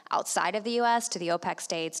production outside of the U.S. to the OPEC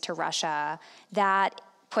states, to Russia, that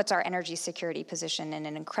puts our energy security position in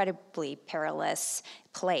an incredibly perilous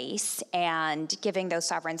place, and giving those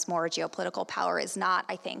sovereigns more geopolitical power is not,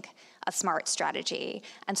 I think, a smart strategy.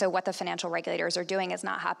 And so what the financial regulators are doing is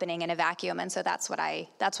not happening in a vacuum, and so that's what I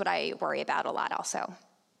worry about a lot also.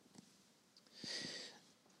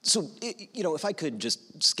 So, if I could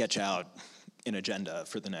just sketch out an agenda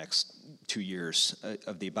for the next 2 years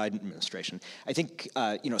of the Biden administration, I think,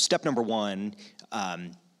 step number one,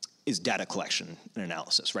 is data collection and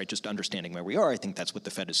analysis, right? Just understanding where we are. I think that's what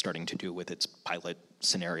the Fed is starting to do with its pilot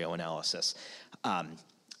scenario analysis,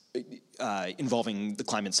 involving the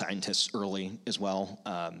climate scientists early as well.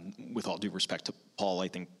 With all due respect to Paul, I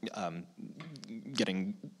think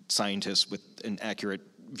getting scientists with an accurate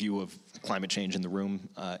view of climate change in the room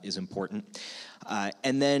is important.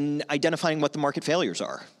 And then identifying what the market failures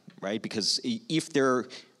are, right? Because if there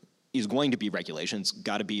is going to be regulation, it's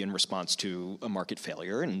got to be in response to a market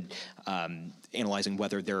failure, and analyzing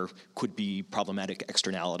whether there could be problematic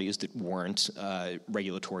externalities that warrant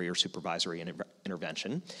regulatory or supervisory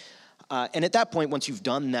intervention. And at that point, once you've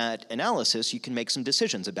done that analysis, you can make some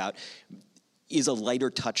decisions about, is a lighter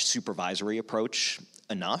touch supervisory approach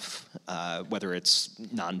enough, whether it's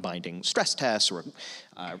non-binding stress tests or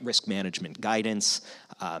risk management guidance.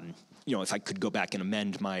 If I could go back and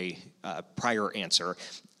amend my prior answer,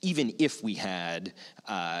 even if we had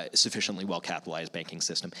a sufficiently well-capitalized banking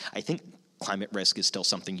system, I think climate risk is still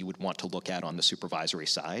something you would want to look at on the supervisory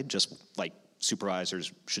side, just like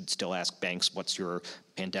supervisors should still ask banks, what's your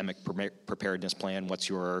pandemic preparedness plan? What's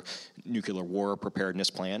your nuclear war preparedness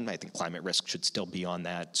plan? I think climate risk should still be on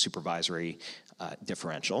that supervisory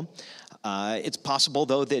differential. It's possible,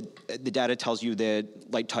 though, that the data tells you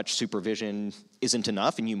that light touch supervision isn't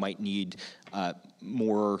enough, and you might need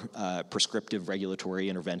more prescriptive regulatory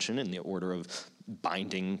intervention in the order of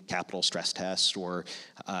binding capital stress tests or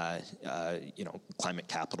climate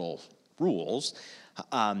capital rules.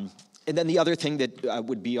 And then the other thing that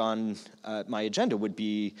would be on my agenda would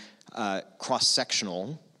be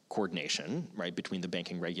cross-sectional coordination, right, between the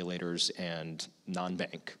banking regulators and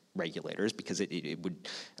non-bank regulators, because it would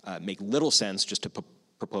make little sense just to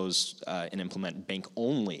propose and implement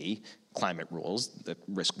bank-only climate rules. The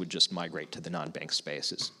risk would just migrate to the non-bank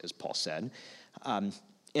space, as Paul said.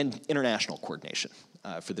 And international coordination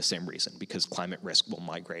for the same reason, because climate risk will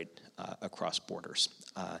migrate across borders.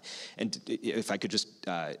 And if I could just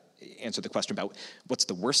answer the question about what's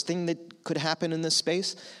the worst thing that could happen in this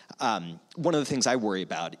space, one of the things I worry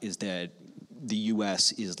about is that the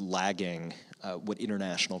U.S. is lagging what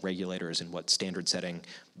international regulators and what standard-setting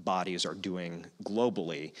bodies are doing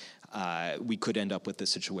globally. We could end up with a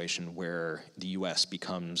situation where the U.S.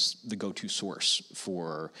 becomes the go-to source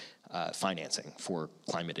for financing for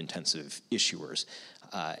climate-intensive issuers.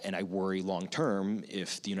 And I worry long-term,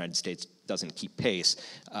 if the United States doesn't keep pace,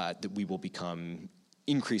 that we will become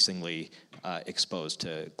increasingly exposed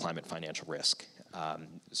to climate financial risk.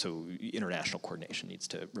 So international coordination needs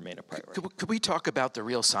to remain a priority. Could we talk about the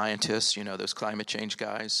real scientists, those climate change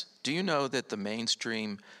guys? Do you know that the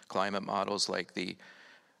mainstream climate models like the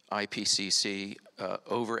IPCC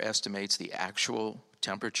overestimates the actual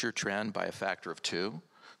temperature trend by a factor of 2?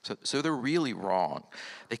 So they're really wrong.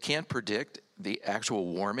 They can't predict the actual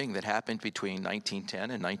warming that happened between 1910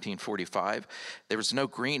 and 1945. There was no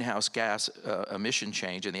greenhouse gas emission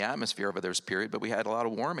change in the atmosphere over this period, but we had a lot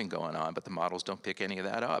of warming going on, but the models don't pick any of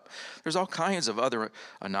that up. There's all kinds of other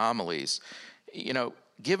anomalies.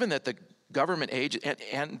 Given that the government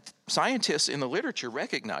and scientists in the literature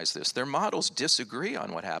recognize this. Their models disagree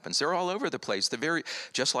on what happens. They're all over the place.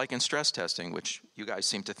 Just like in stress testing, which you guys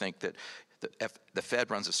seem to think that if the Fed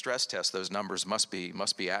runs a stress test, those numbers must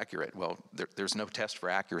be accurate. Well, there's no test for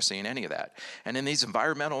accuracy in any of that. And in these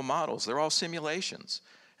environmental models, they're all simulations.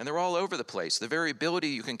 and they're all over the place. The variability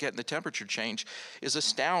you can get in the temperature change is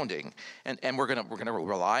astounding, and we're gonna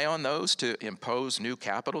rely on those to impose new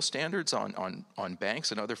capital standards on banks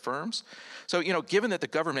and other firms. So, given that the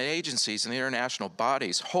government agencies and the international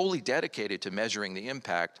bodies wholly dedicated to measuring the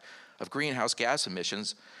impact of greenhouse gas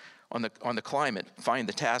emissions on the climate find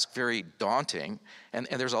the task very daunting, and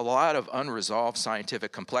there's a lot of unresolved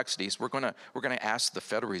scientific complexities. We're gonna ask the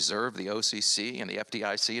Federal Reserve, the OCC, and the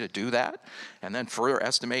FDIC to do that, and then further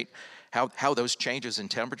estimate how those changes in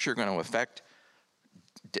temperature are going to affect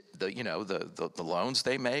the loans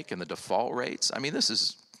they make and the default rates. I mean, this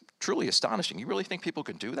is truly astonishing. You really think people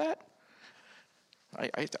can do that?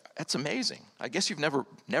 That's amazing. I guess you've never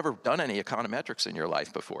done any econometrics in your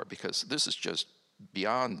life before, because this is just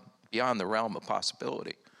beyond the realm of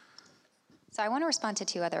possibility. So I want to respond to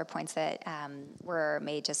two other points that were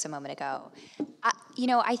made just a moment ago.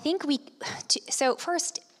 I think so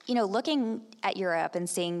first, looking at Europe and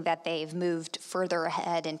seeing that they've moved further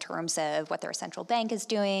ahead in terms of what their central bank is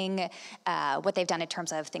doing, what they've done in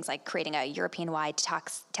terms of things like creating a European-wide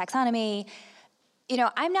taxonomy,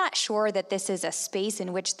 I'm not sure that this is a space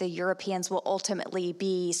in which the Europeans will ultimately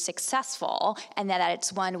be successful, and that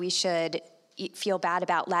it's one we should feel bad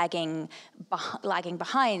about lagging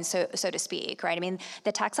behind, so to speak, right? I mean,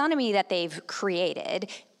 the taxonomy that they've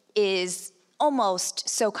created is almost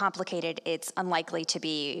so complicated it's unlikely to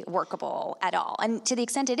be workable at all. And to the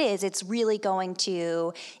extent it is, it's really going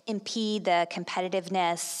to impede the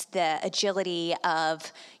competitiveness, the agility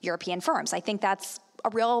of European firms. I think that's a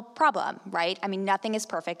real problem, right? I mean, nothing is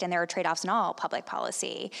perfect, and there are trade-offs in all public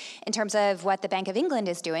policy. In terms of what the Bank of England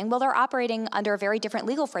is doing, well, they're operating under a very different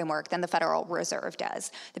legal framework than the Federal Reserve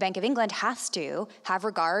does. The Bank of England has to have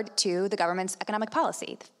regard to the government's economic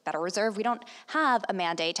policy. The Federal Reserve, we don't have a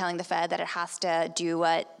mandate telling the Fed that it has to do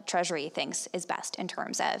what Treasury thinks is best in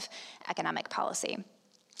terms of economic policy.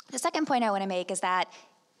 The second point I want to make is that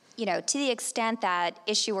to the extent that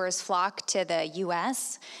issuers flock to the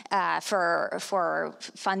U.S. For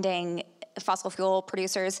funding fossil fuel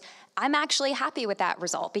producers, I'm actually happy with that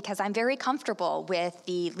result, because I'm very comfortable with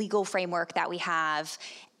the legal framework that we have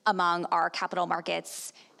among our capital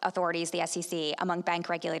markets authorities, the SEC, among bank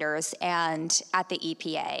regulators, and at the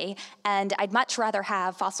EPA. And I'd much rather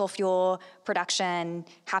have fossil fuel production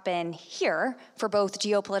happen here for both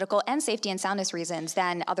geopolitical and safety and soundness reasons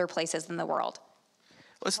than other places in the world.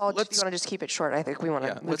 If you want to just keep it short, I think we want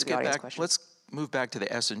to move to the audience question. Let's move back to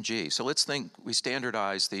the S&G. So let's think we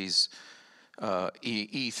standardize these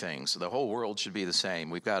E things. The whole world should be the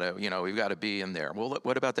same. We've got to be in there. Well,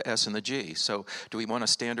 what about the S and the G? So do we want to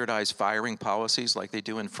standardize firing policies like they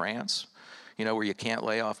do in France? Where you can't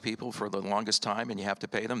lay off people for the longest time and you have to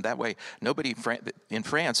pay them. That way, nobody in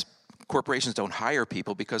France, corporations don't hire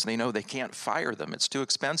people because they know they can't fire them. It's too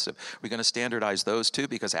expensive. We're going to standardize those too,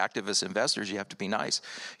 because activist investors, you have to be nice.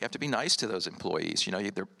 You have to be nice to those employees.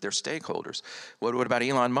 They're stakeholders. What about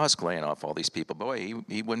Elon Musk laying off all these people? Boy,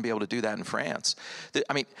 he wouldn't be able to do that in France.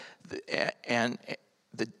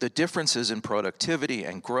 The differences in productivity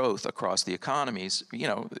and growth across the economies,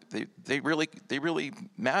 they really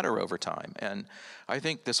matter over time. And I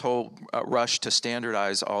think this whole rush to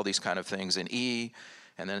standardize all these kind of things in E,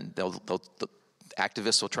 and then the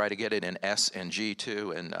activists will try to get it in S and G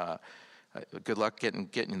too. And good luck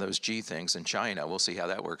getting those G things in China. We'll see how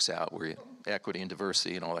that works out, where equity and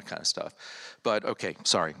diversity and all that kind of stuff. But okay,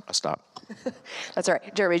 sorry, I'll stop. That's all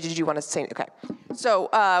right. Jeremy, did you want to say? Okay. So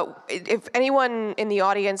if anyone in the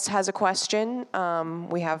audience has a question,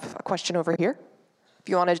 we have a question over here. If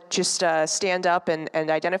you want to just stand up and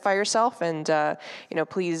identify yourself, and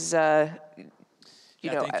please.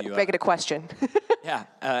 Make it a question. Yeah,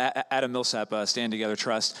 Adam Millsap, Stand Together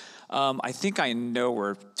Trust. I think I know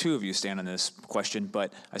where two of you stand on this question,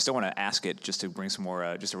 but I still want to ask it just to bring some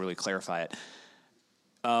more, just to really clarify it.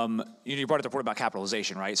 You brought up the point about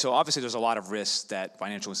capitalization, right? So obviously there's a lot of risks that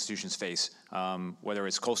financial institutions face, whether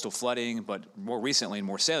it's coastal flooding, but more recently and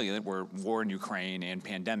more salient were war in Ukraine and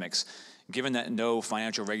pandemics. Given that no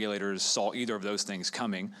financial regulators saw either of those things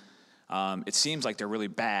coming, it seems like they're really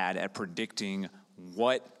bad at predicting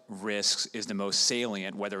what risks is the most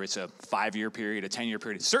salient, whether it's a 5-year period, a 10-year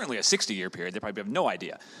period, certainly a 60-year period. They probably have no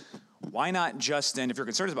idea. Why not just then, if you're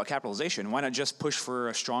concerned about capitalization, why not just push for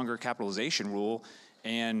a stronger capitalization rule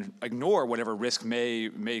and ignore whatever risk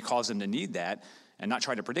may cause them to need that and not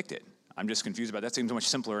try to predict it? I'm just confused about that. That seems much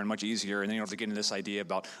simpler and much easier, and then you don't have to get into this idea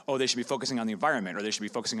about, they should be focusing on the environment, or they should be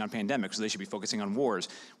focusing on pandemics, or they should be focusing on wars,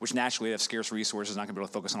 which naturally have scarce resources, not going to be able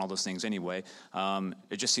to focus on all those things anyway.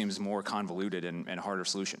 It just seems more convoluted and a harder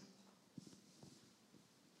solution.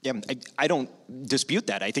 Yeah, I don't dispute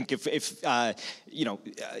that. I think if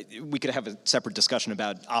we could have a separate discussion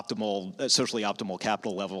about socially optimal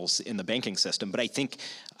capital levels in the banking system, but I think,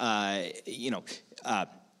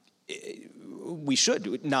 we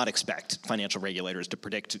should not expect financial regulators to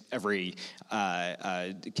predict every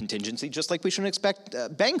contingency, just like we shouldn't expect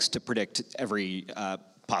banks to predict every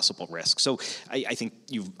possible risk. So I think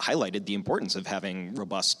you've highlighted the importance of having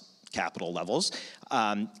robust capital levels.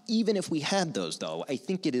 Even if we had those, though, I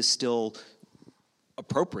think it is still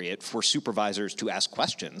appropriate for supervisors to ask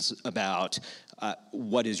questions about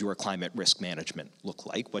what does your climate risk management look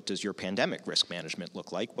like? What does your pandemic risk management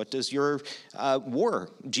look like? What does your war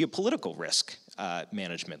geopolitical risk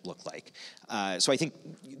management look like? So I think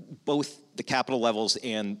both the capital levels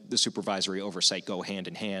and the supervisory oversight go hand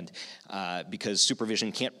in hand because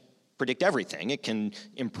supervision can't predict everything. It can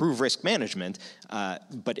improve risk management,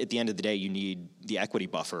 but at the end of the day, you need the equity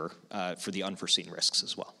buffer for the unforeseen risks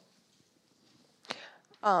as well.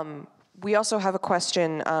 We also have a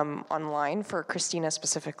question online for Christina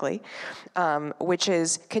specifically, which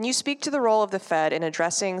is, can you speak to the role of the Fed in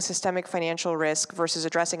addressing systemic financial risk versus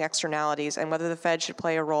addressing externalities, and whether the Fed should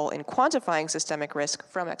play a role in quantifying systemic risk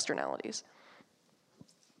from externalities?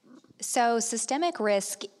 So systemic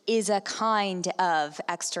risk is a kind of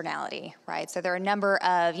externality, right? So there are a number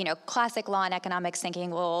of, classic law and economics thinking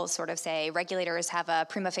will sort of say regulators have a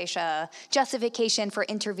prima facie justification for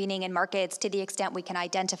intervening in markets to the extent we can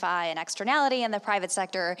identify an externality, and the private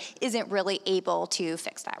sector isn't really able to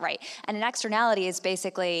fix that, right? And an externality is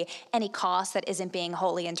basically any cost that isn't being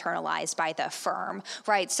wholly internalized by the firm,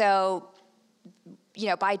 right? So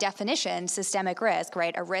by definition, systemic risk,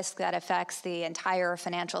 right, a risk that affects the entire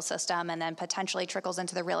financial system and then potentially trickles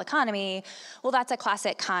into the real economy, well, that's a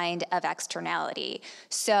classic kind of externality.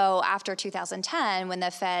 So after 2010, when the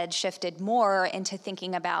Fed shifted more into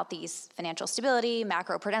thinking about these financial stability,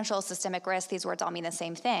 macroprudential, systemic risk, these words all mean the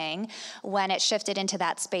same thing, when it shifted into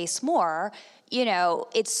that space more,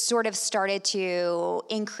 it sort of started to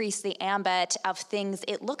increase the ambit of things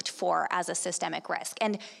it looked for as a systemic risk.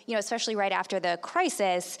 And, especially right after the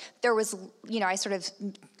crisis, there was, I sort of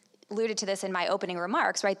alluded to this in my opening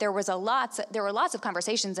remarks, right? There were lots of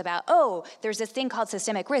conversations about, there's this thing called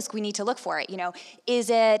systemic risk, we need to look for it. Is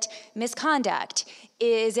it misconduct?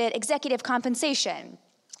 Is it executive compensation?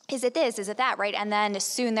 Is it this? Is it that? Right? And then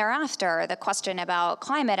soon thereafter, the question about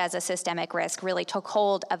climate as a systemic risk really took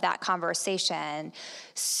hold of that conversation.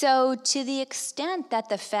 So to the extent that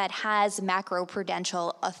the Fed has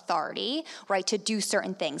macroprudential authority, right, to do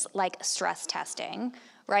certain things like stress testing,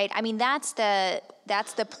 right? I mean, that's the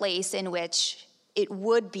place in which it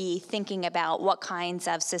would be thinking about what kinds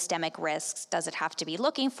of systemic risks does it have to be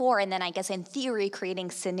looking for, and then I guess in theory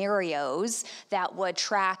creating scenarios that would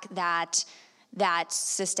track that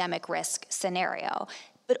systemic risk scenario.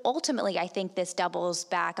 But ultimately, I think this doubles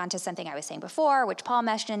back onto something I was saying before, which Paul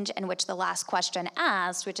mentioned, and which the last question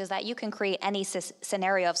asked, which is that you can create any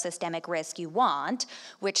scenario of systemic risk you want,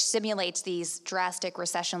 which simulates these drastic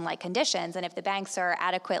recession-like conditions, and if the banks are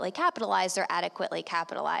adequately capitalized, they're adequately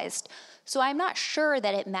capitalized. So I'm not sure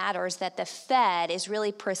that it matters that the Fed is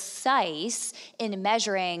really precise in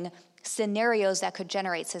measuring scenarios that could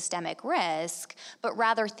generate systemic risk, but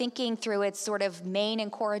rather thinking through its sort of main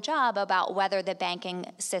and core job about whether the banking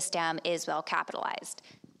system is well capitalized.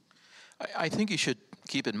 I think you should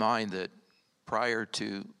keep in mind that prior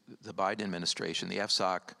to the Biden administration, the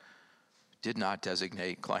FSOC did not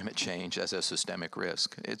designate climate change as a systemic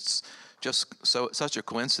risk. It's just such a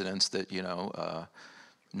coincidence that,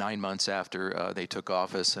 9 months after they took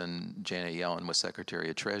office and Janet Yellen was Secretary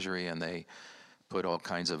of Treasury, and they put all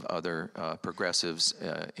kinds of other progressives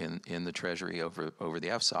in the Treasury over the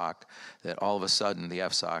FSOC, that all of a sudden the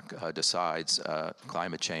FSOC decides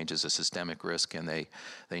climate change is a systemic risk, and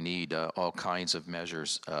they need all kinds of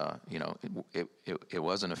measures. It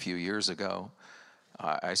wasn't a few years ago.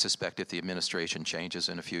 I suspect if the administration changes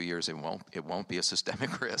in a few years, it won't be a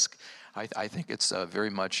systemic risk. I think it's very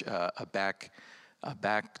much a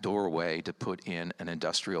backdoor way to put in an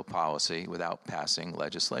industrial policy without passing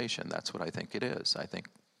legislation. That's what I think it is. I think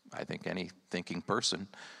any thinking person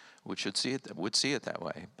would see it that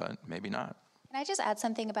way, but maybe not. Can I just add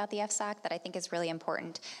something about the FSOC that I think is really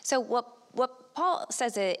important? So what Paul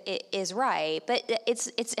says it is right, but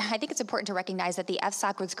I think it's important to recognize that the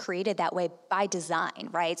FSOC was created that way by design,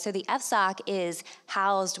 right? So the FSOC is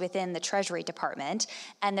housed within the Treasury Department,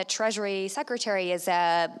 and the Treasury Secretary is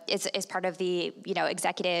part of the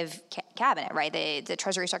executive cabinet, right? The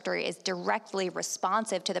Treasury Secretary is directly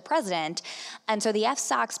responsive to the president, and so the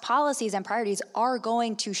FSOC's policies and priorities are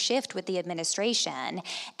going to shift with the administration,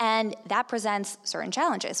 and that presents certain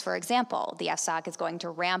challenges. For example, the FSOC is going to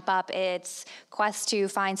ramp up its quest to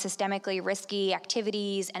find systemically risky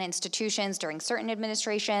activities and institutions during certain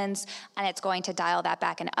administrations, and it's going to dial that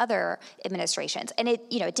back in other administrations. And it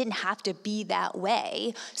didn't have to be that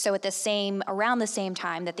way. So around the same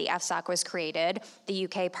time that the FSOC was created, the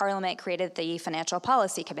UK Parliament created the Financial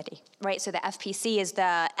Policy Committee, right? So the FPC is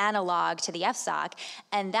the analog to the FSOC,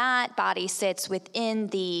 and that body sits within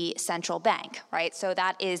the central bank, right? So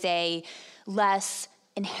that is a less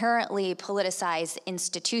inherently politicized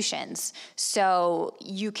institutions. So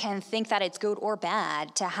you can think that it's good or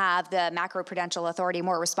bad to have the macroprudential authority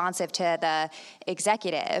more responsive to the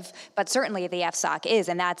executive, but certainly the FSOC is,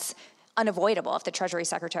 and that's unavoidable if the Treasury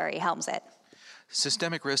Secretary helms it.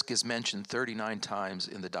 Systemic risk is mentioned 39 times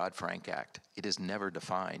in the Dodd-Frank Act. It is never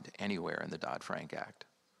defined anywhere in the Dodd-Frank Act.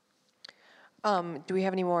 Do we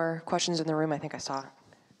have any more questions in the room? I think I saw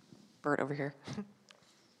Bert over here.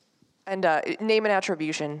 And name and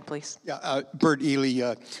attribution, please. Yeah, Bert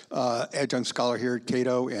Ely, adjunct scholar here at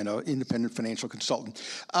Cato and an independent financial consultant.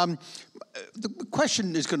 The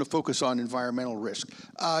question is going to focus on environmental risk.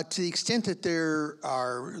 To the extent that there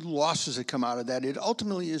are losses that come out of that, it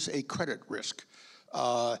ultimately is a credit risk.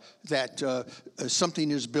 That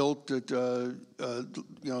something is built that,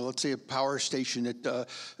 let's say a power station that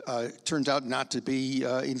turns out not to be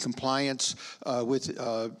in compliance with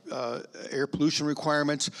air pollution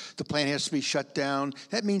requirements. The plant has to be shut down.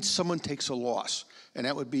 That means someone takes a loss, and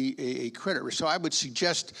that would be a credit risk. So I would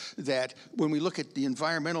suggest that when we look at the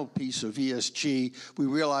environmental piece of ESG, we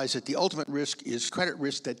realize that the ultimate risk is credit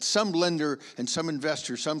risk, that some lender and some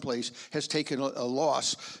investor someplace has taken a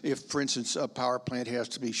loss if, for instance, a power plant has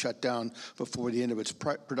to be shut down before the end of its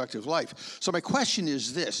productive life. So my question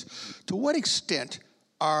is this: to what extent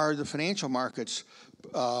are the financial markets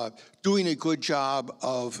doing a good job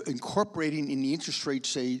of incorporating in the interest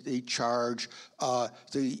rates they charge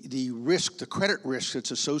the risk, the credit risk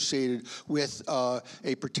that's associated with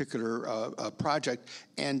a particular project?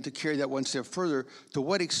 And to carry that one step further, to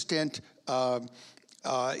what extent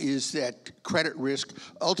is that credit risk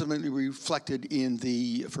ultimately reflected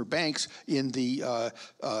for banks in the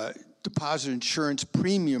deposit insurance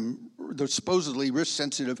premium, the supposedly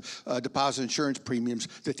risk-sensitive deposit insurance premiums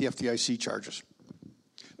that the FDIC charges?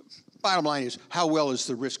 Bottom line is, how well is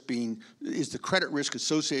the credit risk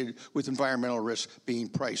associated with environmental risk being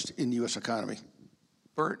priced in the U.S. economy?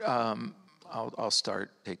 Bert, I'll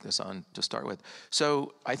take this on to start with.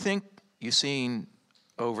 So I think you've seen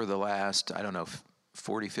over the last,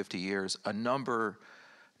 40, 50 years, a number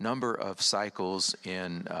of cycles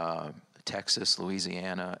in Texas,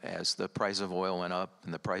 Louisiana, as the price of oil went up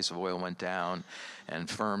and the price of oil went down and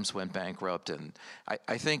firms went bankrupt. And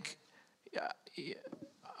I think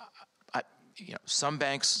some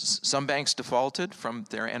banks defaulted from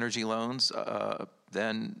their energy loans.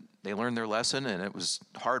 Then they learned their lesson, and it was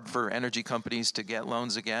hard for energy companies to get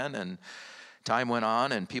loans again. And time went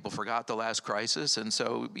on, and people forgot the last crisis. And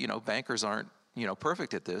so, bankers aren't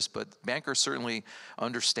perfect at this, but bankers certainly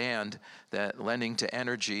understand that lending to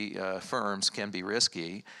energy firms can be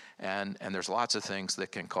risky, and there's lots of things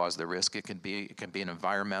that can cause the risk. It can be an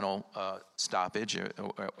environmental stoppage,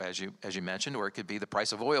 as you mentioned, or it could be the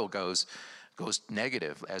price of oil goes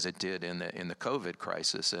negative, as it did in the COVID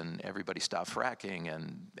crisis, and everybody stopped fracking,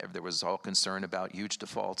 and there was all concern about huge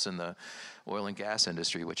defaults in the oil and gas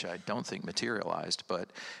industry, which I don't think materialized. But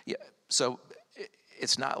yeah, so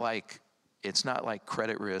it's not like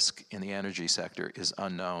credit risk in the energy sector is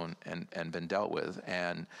unknown and been dealt with.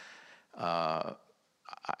 And I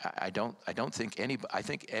don't think I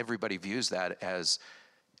think everybody views that as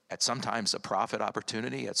at sometimes a profit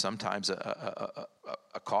opportunity, at sometimes a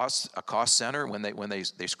cost center when they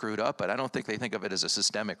screwed up. But I don't think they think of it as a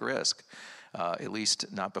systemic risk, at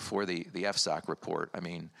least not before the FSOC report. I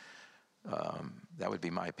mean, that would be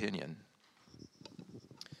my opinion.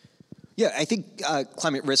 Yeah, I think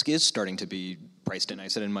climate risk is starting to be priced in. I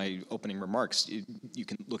said in my opening remarks, you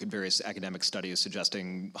can look at various academic studies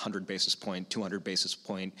suggesting 100 basis point, 200 basis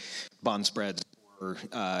point bond spreads for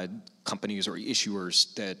companies or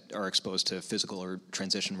issuers that are exposed to physical or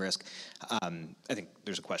transition risk. I think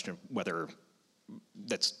there's a question of whether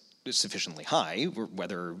that's sufficiently high, or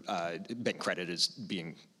whether bank credit is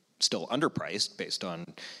being still underpriced based on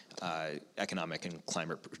economic and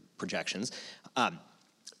climate projections.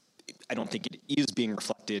 I don't think it is being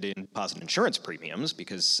reflected in positive insurance premiums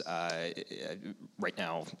because right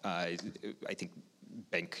now I think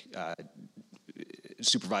bank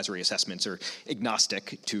supervisory assessments are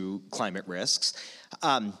agnostic to climate risks.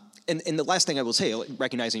 And the last thing I will say,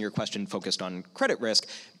 recognizing your question focused on credit risk,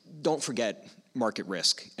 don't forget market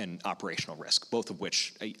risk and operational risk, both of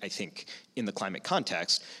which I think in the climate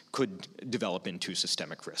context could develop into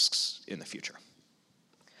systemic risks in the future.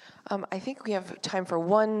 I think we have time for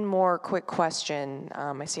one more quick question.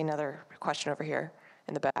 I see another question over here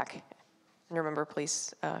in the back. And remember,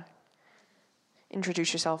 please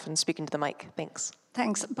introduce yourself and speak into the mic. Thanks.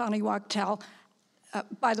 Thanks, Bonnie Wachtel.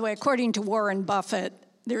 By the way, according to Warren Buffett,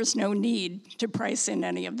 there's no need to price in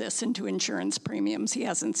any of this into insurance premiums. He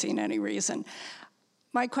hasn't seen any reason.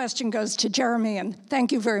 My question goes to Jeremy, and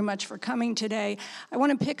thank you very much for coming today. I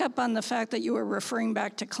want to pick up on the fact that you were referring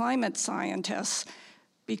back to climate scientists,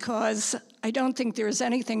 because I don't think there's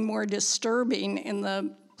anything more disturbing in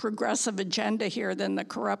the progressive agenda here than the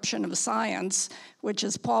corruption of science, which,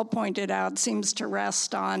 as Paul pointed out, seems to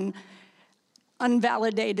rest on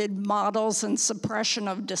unvalidated models and suppression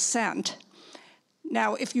of dissent.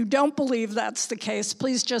 Now, if you don't believe that's the case,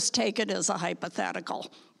 please just take it as a hypothetical,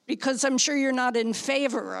 because I'm sure you're not in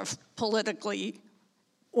favor of politically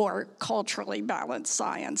or culturally balanced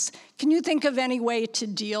science. Can you think of any way to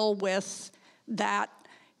deal with that,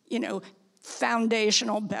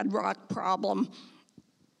 foundational bedrock problem?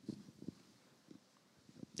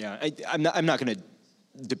 Yeah, I'm not going to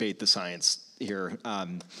debate the science here.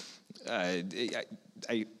 I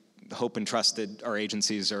hope and trust that our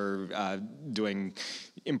agencies are doing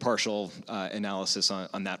impartial analysis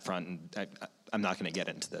on that front, and I'm not going to get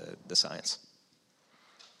into the science.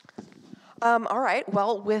 All right,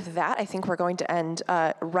 well, with that, I think we're going to end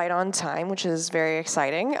right on time, which is very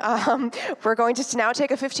exciting. We're going to now take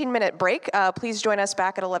a 15-minute break. Please join us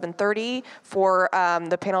back at 11:30 for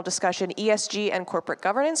the panel discussion, ESG and Corporate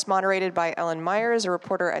Governance, moderated by Ellen Myers, a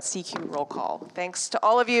reporter at CQ Roll Call. Thanks to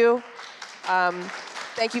all of you.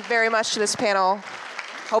 Thank you very much to this panel.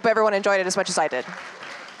 Hope everyone enjoyed it as much as I did.